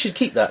 I know they should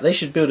keep that. They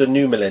should build a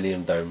new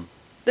Millennium Dome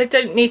They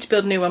don't need to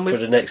build a new one. for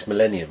the next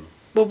millennium.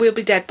 Well, we'll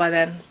be dead by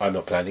then. I'm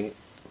not planning it.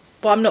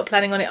 Well, I'm not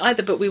planning on it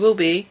either, but we will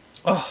be.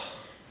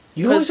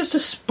 You always have to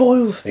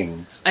spoil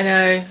things. I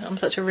know. I'm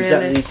such a Is that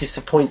the realist.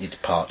 disappointed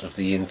part of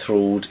the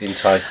enthralled,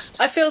 enticed?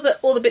 I feel that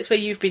all the bits where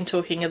you've been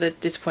talking are the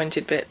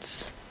disappointed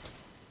bits.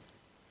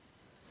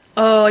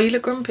 Oh, you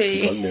look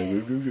grumpy.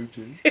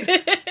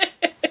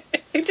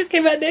 It just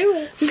came out of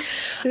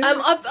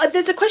nowhere.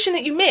 There's a question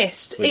that you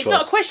missed. Which it's not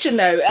was? a question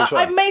though. Which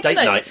I one? made Date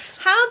notes. nights.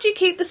 How do you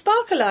keep the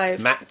spark alive?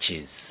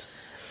 Matches.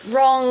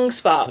 Wrong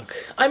spark.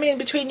 I mean,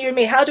 between you and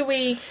me, how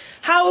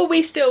are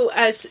we still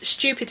as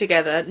stupid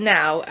together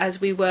now as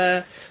we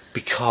were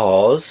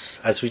Because,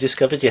 as we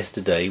discovered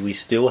yesterday, we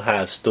still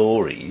have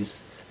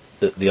stories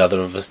that the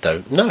other of us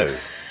don't know.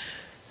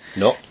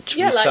 Not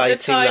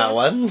reciting that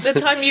one. The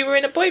time you were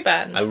in a boy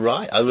band. Oh,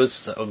 right. I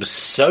was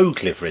so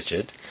Cliff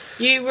Richard.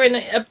 You were in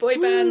a boy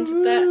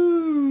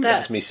band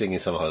That's me singing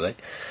Summer Holiday.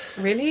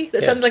 Really?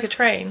 That sounds like a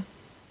train.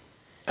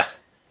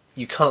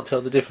 You can't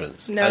tell the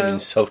difference. No. I'm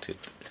insulted.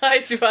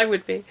 I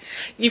would be.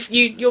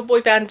 Your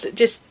boy band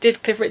just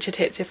did Cliff Richard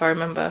hits, if I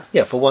remember.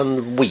 Yeah, for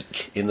 1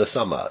 week in the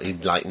summer in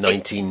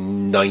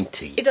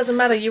 1990. It doesn't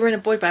matter. You were in a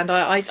boy band.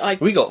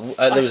 We got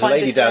there was a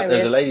lady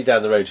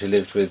down the road who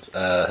lived with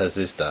her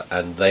sister,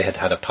 and they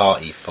had a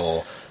party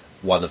for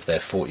one of their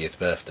 40th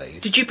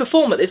birthdays. Did you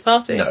perform at this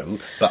party? No,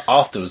 but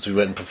afterwards we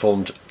went and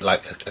performed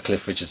like a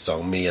Cliff Richard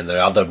song, me and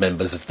the other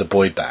members of the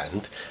boy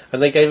band,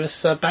 and they gave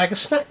us a bag of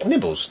snack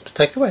nibbles to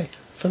take away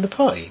from the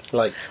party,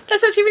 like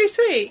that's actually really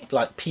sweet.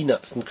 Like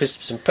peanuts and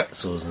crisps and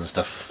pretzels and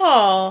stuff.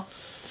 Oh,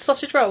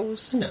 sausage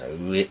rolls.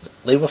 No,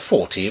 they were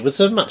 40. It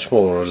was a much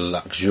more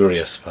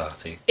luxurious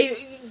party.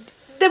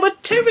 There were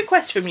 2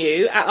 requests from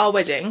you at our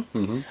wedding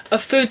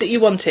of food that you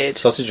wanted.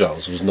 Sausage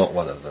rolls was not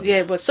one of them. Yeah,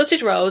 it was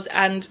sausage rolls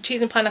and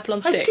cheese and pineapple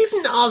on sticks. I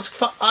didn't ask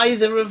for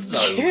either of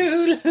those.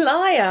 You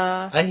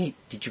liar.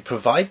 Did you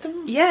provide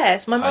them?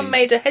 Yes, my mum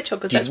made a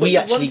hedgehog because that's what you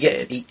wanted. Did we actually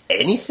get to eat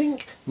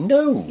anything?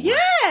 No.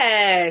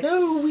 Yes.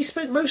 No, we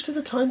spent most of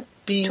the time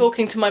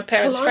talking to my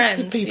parents' friends.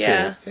 To people.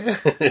 Yeah.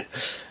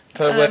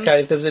 Trying to work out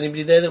if there was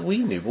anybody there that we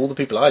knew. All the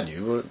people I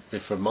knew were,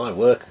 from my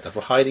work and stuff,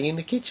 were hiding in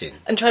the kitchen.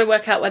 And trying to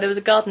work out where there was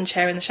a garden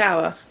chair in the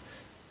shower.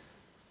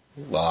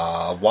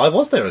 Why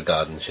was there a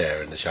garden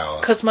chair in the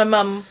shower? Because my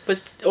mum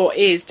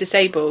is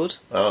disabled.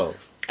 Oh.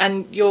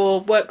 And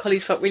your work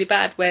colleagues felt really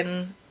bad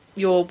when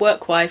your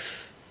work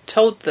wife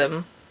told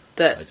them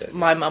that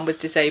my mum was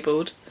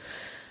disabled.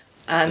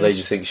 And they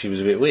just think she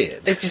was a bit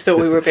weird. They just thought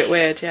we were a bit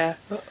weird, yeah.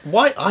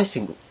 Why? I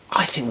think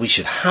we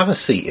should have a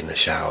seat in the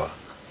shower.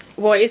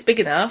 Well, it is big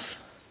enough.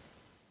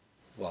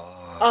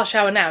 Wow. Our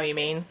shower now, you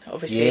mean?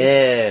 Obviously.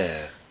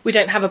 Yeah. We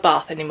don't have a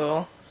bath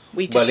anymore.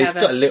 It's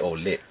got a little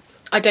lip.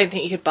 I don't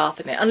think you could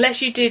bath in it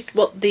unless you did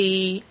what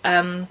the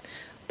Asian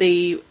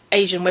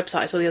website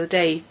I saw the other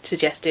day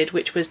suggested,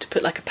 which was to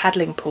put like a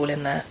paddling pool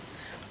in there.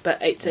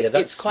 But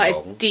it's quite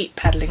a deep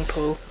paddling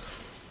pool,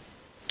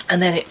 and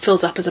then it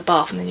fills up as a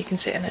bath, and then you can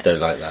sit in it. I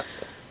don't like that.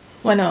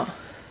 Why not?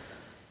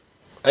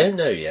 I don't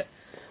know yet.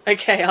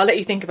 Okay, I'll let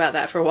you think about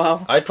that for a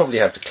while. I'd probably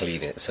have to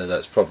clean it, so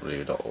that's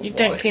probably not. You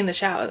don't clean the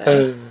shower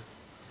though.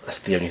 That's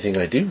the only thing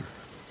I do.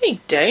 No, you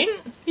don't.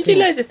 You do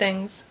loads of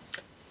things.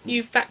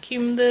 You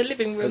vacuum the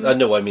living room. I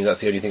know. I mean,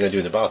 that's the only thing I do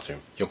in the bathroom.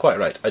 You're quite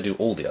right. I do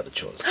all the other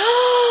chores.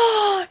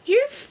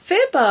 You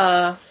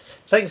fibber.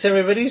 Thanks,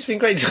 everybody. It's been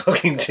great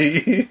talking to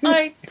you.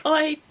 I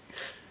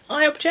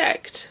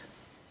object.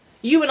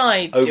 You and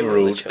I do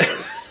all the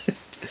chores.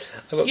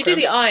 You do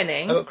the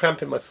ironing. I've got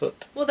cramp in my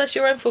foot. Well, that's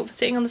your own fault for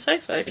sitting on the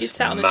sofa. If you'd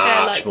sat on a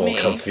chair like me.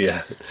 Much more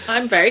comfier.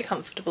 I'm very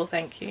comfortable,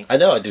 thank you. I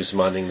know. I do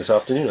some ironing this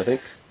afternoon, I think.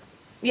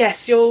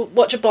 Yes, you'll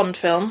watch a Bond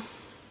film.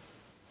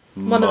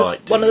 One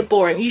of the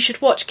boring. You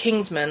should watch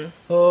Kingsman.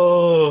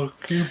 Oh,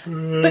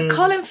 Kingsman. But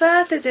Colin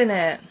Firth is in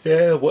it.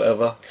 Yeah,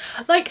 whatever.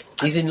 Like,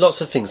 he's in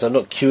lots of things. I'm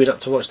not queuing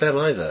up to watch them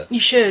either. You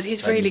should.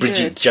 He's really good.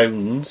 Bridget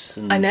Jones.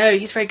 I know.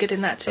 He's very good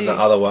in that too. And that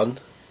other one.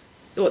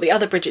 What, the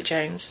other Bridget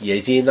Jones? Yeah,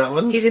 is he in that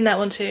one? He's in that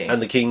one too.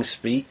 And The King's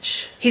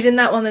Speech. He's in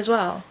that one as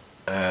well.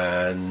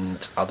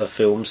 And other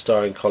films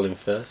starring Colin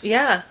Firth.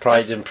 Yeah.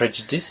 Pride and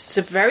Prejudice.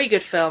 It's a very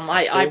good film.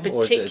 I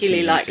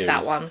particularly like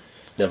that one.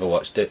 Never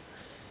watched it.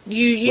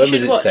 You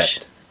should watch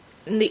set?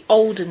 In the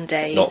olden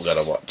days. Not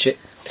going to watch it.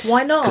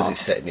 Why not? Because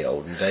it's set in the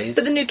olden days.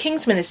 But the new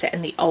Kingsman is set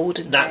in the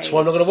olden days. That's why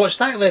I'm not going to watch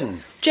that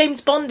then.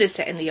 James Bond is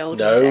set in the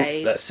olden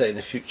days. No, that's set in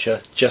the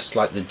future, just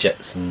like the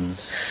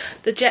Jetsons.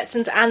 The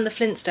Jetsons and the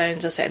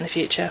Flintstones are set in the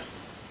future.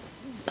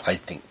 I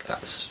think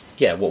that's...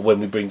 Yeah, when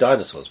we bring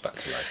dinosaurs back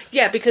to life.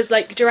 Yeah, because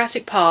like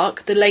Jurassic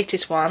Park, the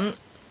latest one,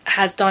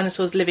 has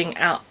dinosaurs living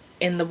out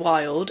in the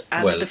wild,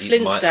 and the Flintstones...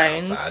 Might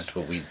have had,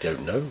 but we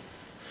don't know.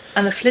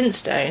 And the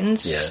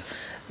Flintstones,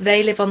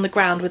 they live on the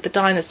ground with the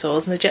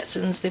dinosaurs, and the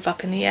Jetsons live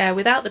up in the air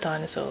without the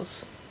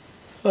dinosaurs.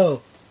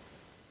 Oh.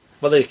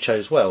 Well, they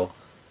chose well.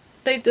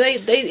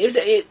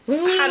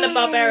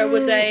 Hanna-Barbera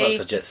was a...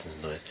 That's a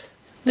Jetsons noise.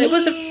 There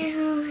was a...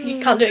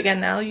 You can't do it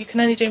again now. You can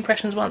only do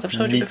impressions once. I've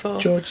told you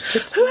before. George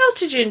Jetson. Who else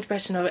did you do an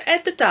impression of?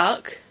 Ed the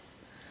Duck.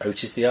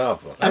 Otis the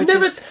Aardvark. How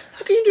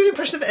can you do an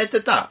impression of Ed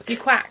the Duck? You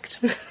quacked.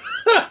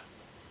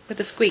 With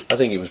a squeak. I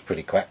think it was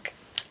pretty quack.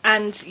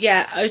 And,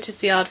 yeah, Otis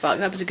the Aardvark.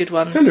 That was a good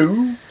one.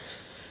 Hello.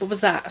 What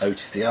was that?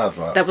 Otis the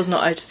Aardvark. That was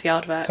not Otis the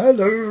Aardvark.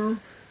 Hello.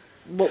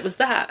 What was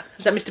that?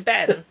 Is that Mr.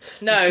 Ben?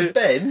 No. Mr.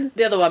 Ben?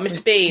 The other one,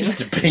 Mr. Bean.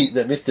 Mr. Bean.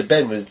 No, Mr.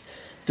 Ben was...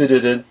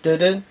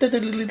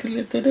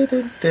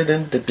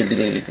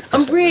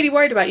 I'm really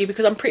worried about you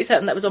because I'm pretty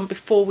certain that was on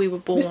before we were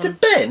born. Mr.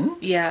 Ben?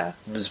 Yeah.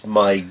 Was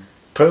my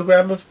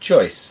programme of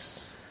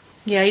choice.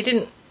 Yeah,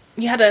 you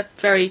had a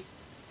very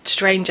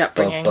strange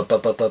upbringing.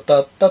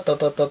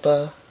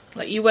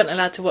 Like, you weren't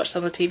allowed to watch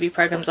some of the TV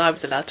programmes I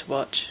was allowed to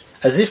watch.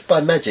 As if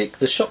by magic,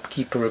 the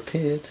shopkeeper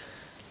appeared.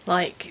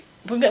 Like,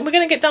 We're going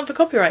to get done for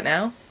copyright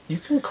now. You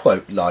can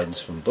quote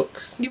lines from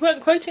books. You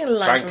weren't quoting a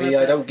line Frankly, from a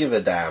I don't book. give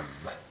a damn.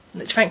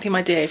 It's frankly,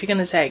 my dear. If you're going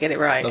to say it, get it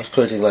I right. was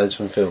quoting lines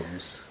from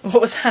films.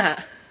 What was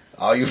that?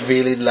 Are you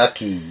feeling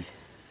lucky?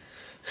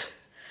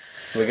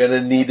 We're going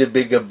to need a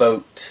bigger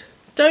boat.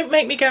 Don't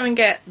make me go and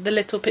get the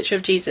little picture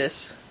of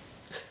Jesus.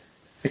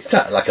 Is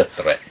that like a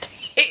threat?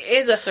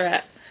 It is a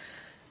threat.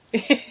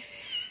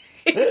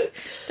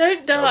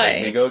 Don't Don't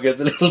make me die. go get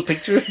the little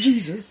picture of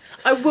Jesus.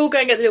 I will go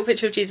and get the little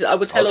picture of Jesus. I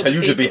will tell I'll all tell the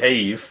you to people.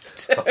 behave.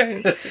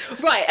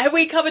 Right, have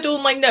we covered all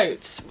my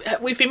notes?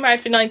 We've been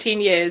married for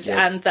 19 years,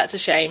 Yes. and that's a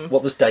shame.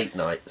 What was date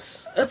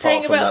nights? I was saying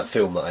Apart from about- that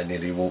film that I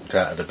nearly walked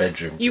out of the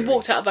bedroom. You during.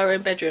 walked out of our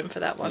own bedroom for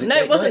that one. Was it No,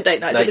 it wasn't date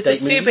nights. No, It was a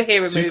date movie?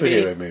 superhero movie.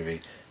 Superhero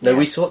movie. No, Yeah.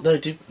 we saw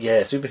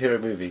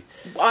superhero movie.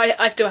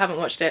 I still haven't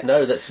watched it.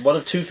 No, that's one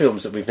of two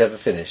films that we've never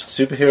finished.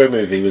 Superhero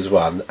movie was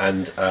one,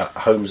 and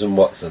Holmes and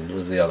Watson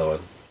was the other one.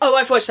 Oh,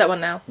 I've watched that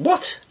one now.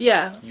 What?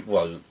 Yeah,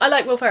 Well, I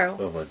like Will Ferrell.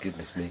 oh my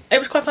goodness me, It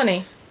was quite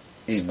funny.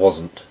 he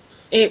wasn't.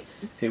 It,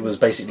 It was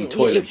basically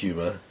toilet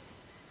humour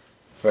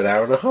for an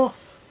hour and a half.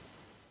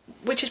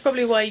 which is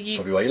probably why you.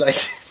 Probably why you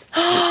liked it.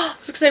 I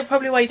was going to say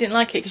probably why you didn't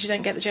like it because you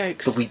don't get the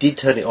jokes. But we did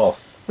turn it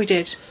off We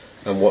did.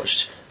 and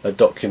watched a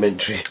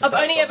documentary. I've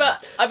only ever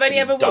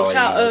walked out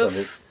dying or something.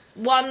 of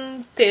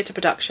one theatre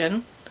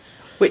production,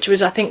 which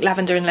was I think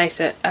Lavender and Lace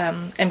at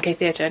MK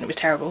Theatre, and it was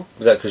terrible.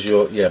 Was that because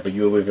but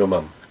you were with your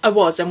mum? I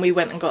was, and we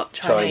went and got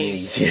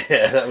Chinese.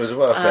 Yeah, that was a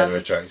well better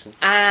attraction.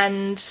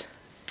 And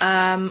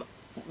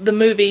the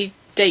movie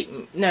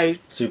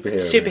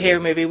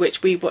superhero movie,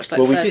 which we watched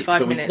like the first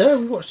 5 minutes. No,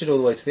 we watched it all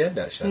the way to the end.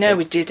 Actually, No,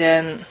 we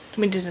didn't.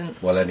 We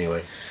didn't. Well,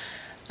 anyway,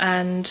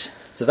 And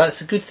so that's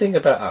the good thing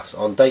about us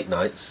on date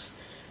nights.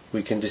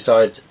 We can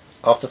decide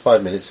after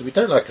 5 minutes that we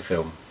don't like a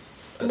film.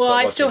 well,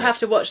 I still have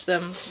to watch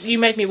them. You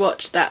made me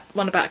watch that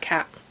one about a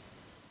cat.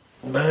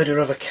 Murder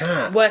of a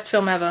Cat. Worst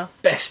film ever.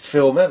 Best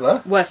film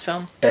ever. Worst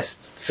film. Best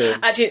film.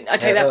 Actually, I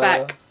take that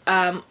ever.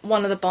 back.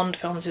 One of the Bond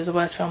films is the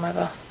worst film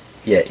ever.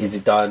 Yeah, Is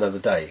It Die Another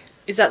Day?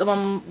 Is that the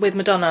one with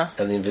Madonna?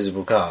 And The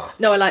Invisible Car.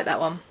 No, I like that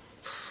one.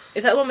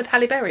 Is that the one with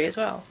Halle Berry as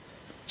well?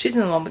 She's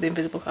in the one with the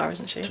invisible car,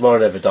 isn't she? Tomorrow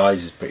Never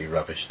Dies is pretty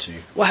rubbish too.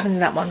 What happens in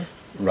that one?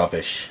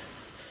 Rubbish.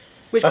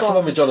 Which That's Bond? the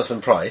one with Jonathan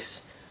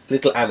Pryce.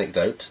 Little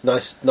anecdote.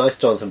 Nice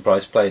Jonathan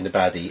Pryce playing the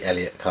baddie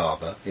Elliot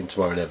Carver in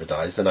Tomorrow Never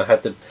Dies. And I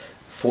had the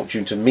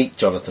fortune to meet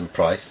Jonathan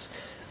Pryce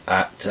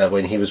at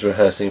when he was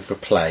rehearsing for a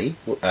play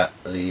at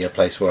the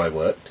place where I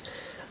worked.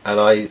 And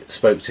I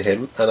spoke to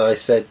him and I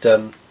said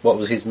what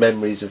was his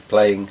memories of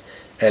playing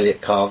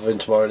Elliot Carver in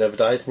Tomorrow Never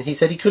Dies. And he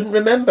said he couldn't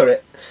remember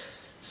it.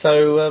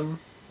 So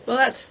Well,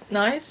 that's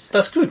nice.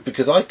 that's good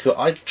because I'd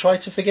try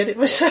to forget it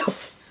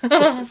myself.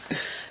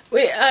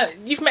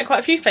 You've met quite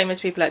a few famous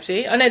people,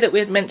 actually. I know that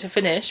we're meant to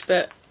finish,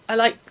 but I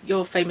like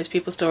your famous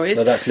people stories.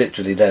 No, that's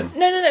literally them.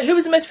 No. Who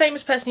was the most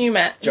famous person you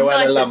met? Joanna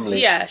Nicest-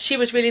 Lumley. Yeah, she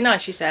was really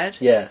nice, you said.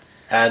 Yeah,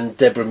 and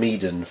Deborah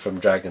Meaden from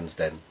Dragon's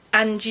Den.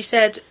 And you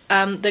said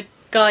the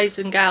guys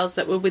and gals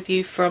that were with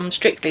you from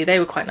Strictly, they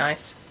were quite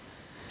nice.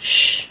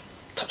 Shh,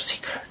 top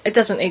secret. It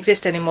doesn't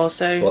exist anymore,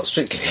 so... What,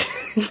 Strictly?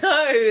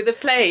 No, the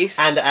place.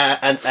 and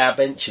our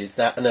benches,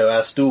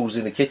 our stools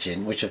in the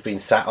kitchen, which have been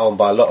sat on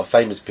by a lot of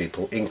famous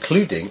people,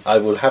 including, I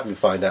will have you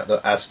find out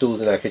that our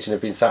stools in our kitchen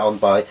have been sat on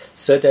by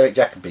Sir Derek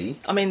Jacobi,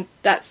 I mean,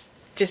 that's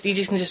just... You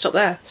can just stop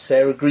there.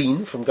 Sarah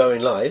Green from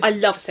Going Live. I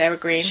love Sarah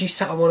Green. She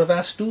sat on one of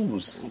our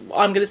stools.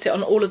 I'm going to sit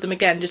on all of them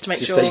again just to make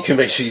Just sure... so you can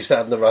make sure you sat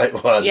on the right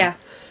one. Yeah.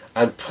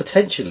 And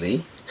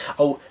potentially...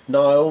 Oh,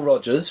 Niall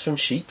Rodgers from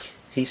Chic.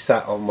 He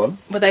sat on one.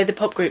 Were they the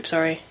pop group,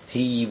 sorry?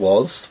 He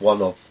was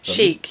one of them.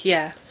 Chic,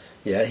 yeah.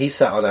 Yeah, he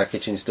sat on our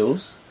kitchen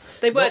stools.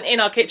 They weren't in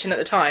our kitchen at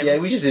the time. Yeah,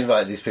 we just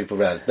invited these people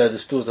round. No, the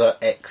stools are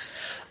ex.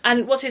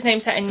 And what's his name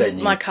sat in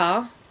Venue. my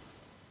car?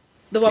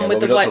 The one Yeah, with well,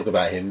 the we don't white... talk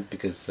about him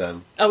because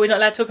Oh, we're not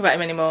allowed to talk about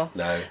him anymore.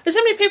 no, There's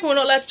so many people we're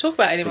not allowed to talk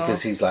about anymore.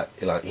 because he's like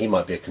he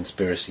might be a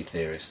conspiracy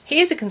theorist.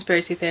 He is a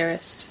conspiracy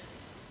theorist.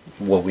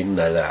 Well, we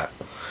know that.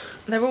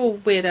 They're all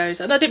weirdos.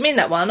 And I didn't mean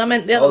that one. I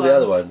meant the other one. the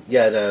other one.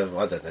 Yeah, no,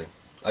 I don't know.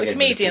 The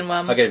comedian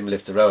one. I gave him a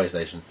lift to the railway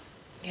station.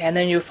 Yeah, and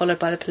then you were followed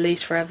by the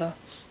police forever.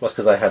 That's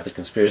because I had the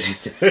conspiracy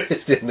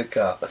theorist in the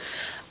car.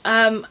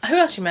 Who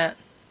else you met?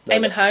 No,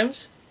 Eamon no.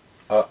 Holmes?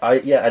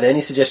 And any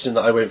suggestion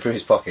that I went through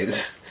his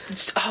pockets,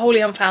 It's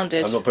wholly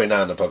unfounded. I'm not putting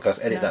that on the podcast.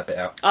 Edit No. that bit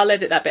out. I'll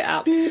edit that bit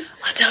out.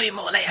 I'll tell you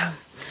more later.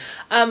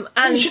 And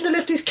He shouldn't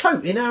have left his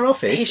coat in our He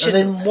office and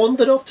shouldn't. then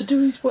wandered off to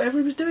do whatever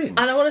he was doing.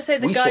 and I want to say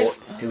the We guy... thought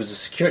it was a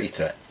security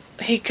threat.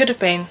 He could have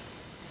been.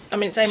 I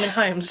mean, it's Eamon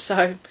Holmes,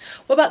 so...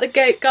 What about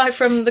the guy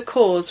from The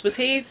Cause? Was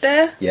he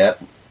there? Yeah.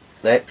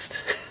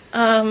 Next.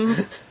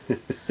 Try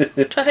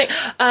to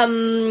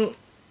think.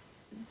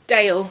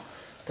 Dale.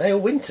 Dale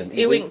Winton.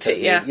 He winked at it,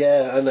 me. yeah.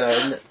 Yeah, I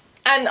know.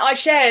 And I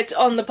shared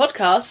on the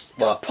podcast,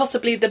 What?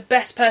 possibly the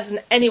best person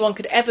anyone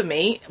could ever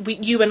meet.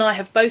 You and I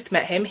have both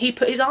met him. He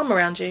put his arm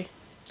around you.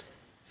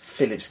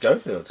 Philip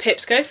Schofield. Pip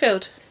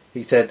Schofield.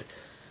 He said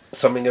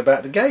something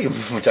about the game,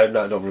 which I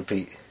might not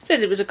repeat.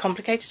 Said it was a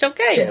complicated old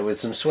game. Yeah, with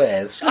some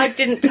swears. I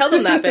didn't tell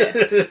them that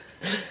bit.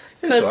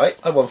 That's right.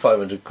 I won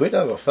 £500. I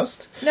got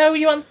fussed. No,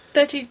 you won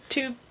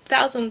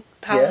 £32,000.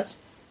 Yeah.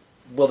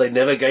 Well, they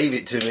never gave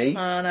it to me.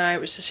 Oh no,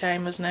 it was a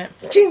shame, wasn't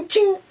it? Ching,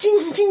 ching,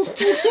 ching, ching,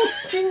 ching,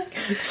 ching,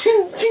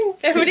 ching, ching.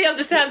 Everybody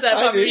understands that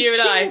apart from you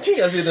and I. Ching,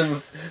 ching. I'll do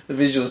the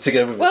visuals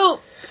together.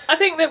 Well, I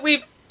think that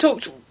we've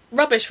talked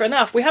rubbish for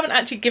enough. We haven't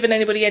actually given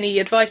anybody any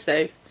advice,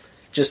 though.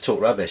 Just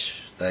talk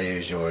rubbish. There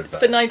is your advice.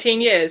 For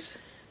 19 years.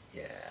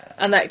 Yeah.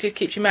 And that just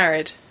keeps you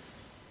married.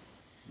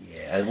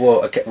 Yeah,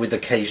 well, with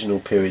occasional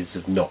periods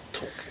of not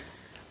talking.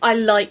 I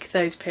like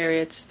those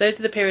periods. Those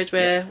are the periods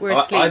where we're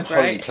asleep, I'm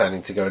wholly right?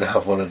 planning to go and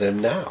have one of them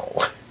now.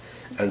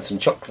 And some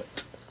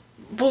chocolate.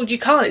 Well, you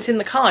can't. It's in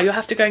the car. You'll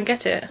have to go and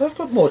get it. I've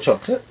got more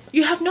chocolate.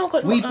 You have not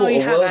got... We oh, bought you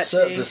a have, world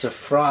actually. surplus of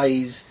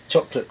Fry's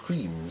chocolate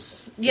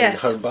creams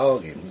Yes. in Home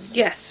Bargains.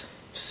 Yes.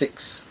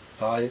 6,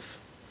 5...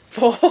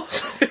 4,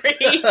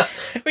 3...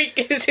 we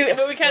can see that,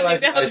 but we can't do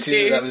down I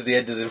assume to... that was the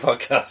end of the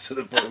podcast at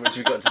the point at which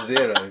we got to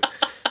 0.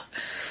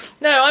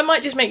 No, I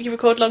might just make you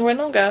record longer and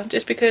longer,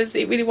 just because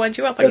it really winds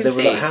you up, I can There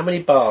were see. like, how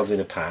many bars in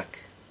a pack?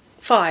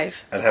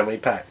 5. And how many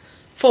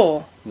packs?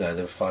 4. No,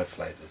 there were 5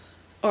 flavours.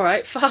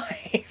 Alright, 5.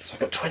 So I've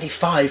got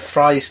 25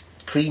 Fry's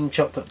cream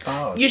chocolate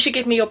bars. You should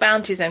give me your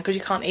bounties then, because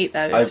you can't eat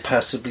those. I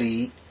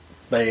possibly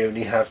may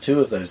only have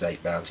 2 of those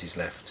 8 bounties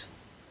left.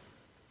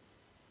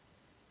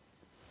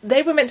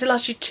 They were meant to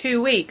last you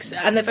 2 weeks,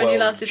 and they've only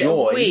lasted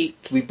Joy, a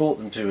week. We bought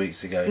them 2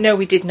 weeks ago. No,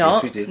 we did not.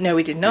 Yes, we did. No,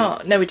 we did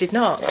not. No, we did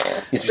not.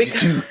 Yes, we did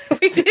too.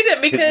 We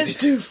didn't, because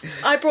Yes, we did too.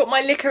 I brought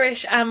my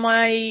licorice and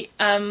my...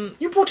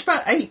 You bought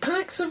about 8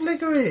 packs of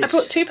licorice. I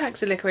brought 2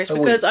 packs of licorice A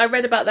because week. I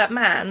read about that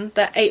man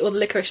that ate all the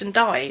licorice and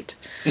died.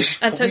 And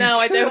so What were now you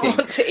I don't doing?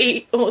 want to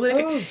eat all the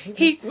licorice.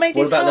 He made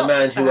What his about the heart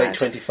man who bad. ate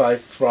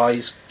 25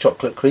 Fry's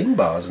chocolate cream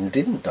bars and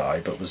didn't die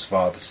but was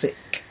rather sick?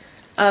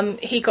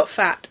 He got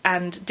fat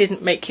and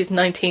didn't make his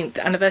 19th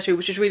anniversary,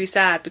 which was really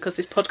sad because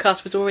this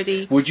podcast was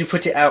already... Would you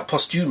put it out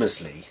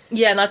posthumously?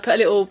 Yeah, and I'd put a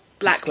little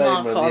black Disclaimer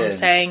mark at the on end.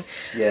 saying...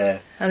 Yeah.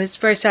 And it's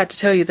very sad to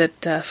tell you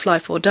that Fly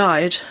 4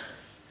 died.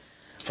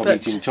 From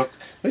But- eating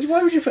chocolate.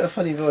 Why would you put a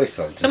funny voice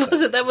on? To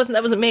say- That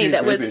wasn't me.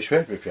 That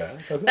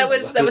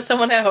was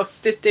someone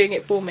else just doing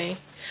it for me.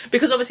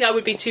 Because obviously I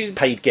would be too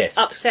paid guest.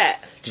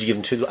 upset. Did you give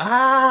him 2?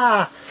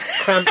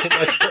 Cramp in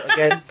my foot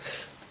again.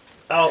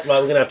 Oh, right, we're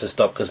going to have to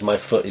stop because my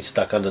foot is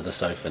stuck under the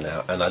sofa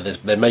now, and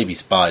there may be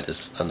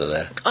spiders under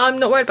there. I'm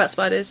not worried about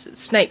spiders.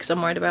 It's snakes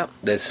I'm worried about.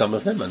 There's some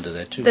of them under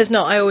there too. There's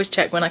not. I always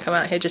check when I come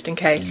out here just in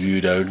case. You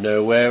don't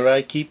know where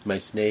I keep my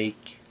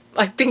snake.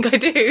 I think I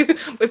do.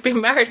 We've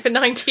been married for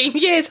 19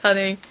 years,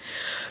 honey.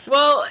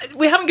 Well,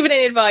 we haven't given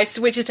any advice,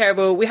 which is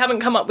terrible. We haven't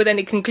come up with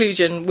any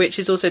conclusion, which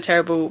is also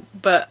terrible.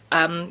 But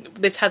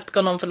this has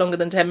gone on for longer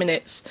than 10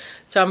 minutes.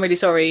 So I'm really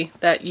sorry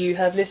that you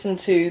have listened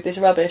to this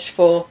rubbish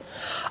for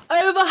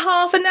over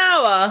half an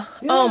hour.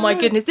 Yeah. Oh my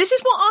goodness. This is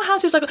what our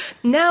house is like.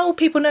 Now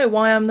people know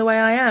why I'm the way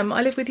I am.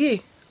 I live with you.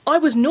 I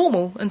was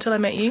normal until I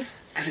met you.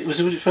 Because it was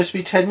supposed to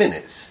be 10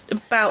 minutes.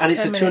 About And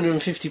it's 10 a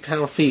minutes.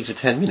 £250 fee for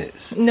 10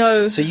 minutes.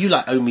 No. So you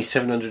owe me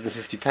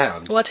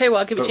 £750. Well, I'll tell you what,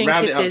 I'll give it But to you in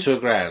round it kisses.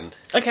 up to £1,000.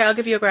 Okay, I'll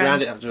give you a grand.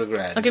 Round it up to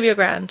 £1,000. I'll give you a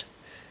grand.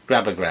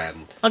 Grab £1,000.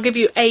 I'll give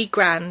you a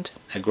grand.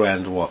 A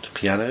grand what?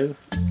 Piano?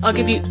 I'll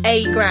give you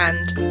a grand.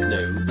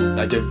 No,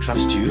 I don't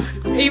trust you.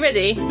 Are you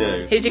ready? No.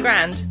 Here's your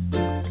grand.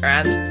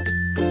 Grand.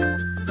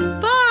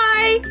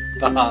 Bye!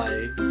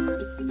 Bye.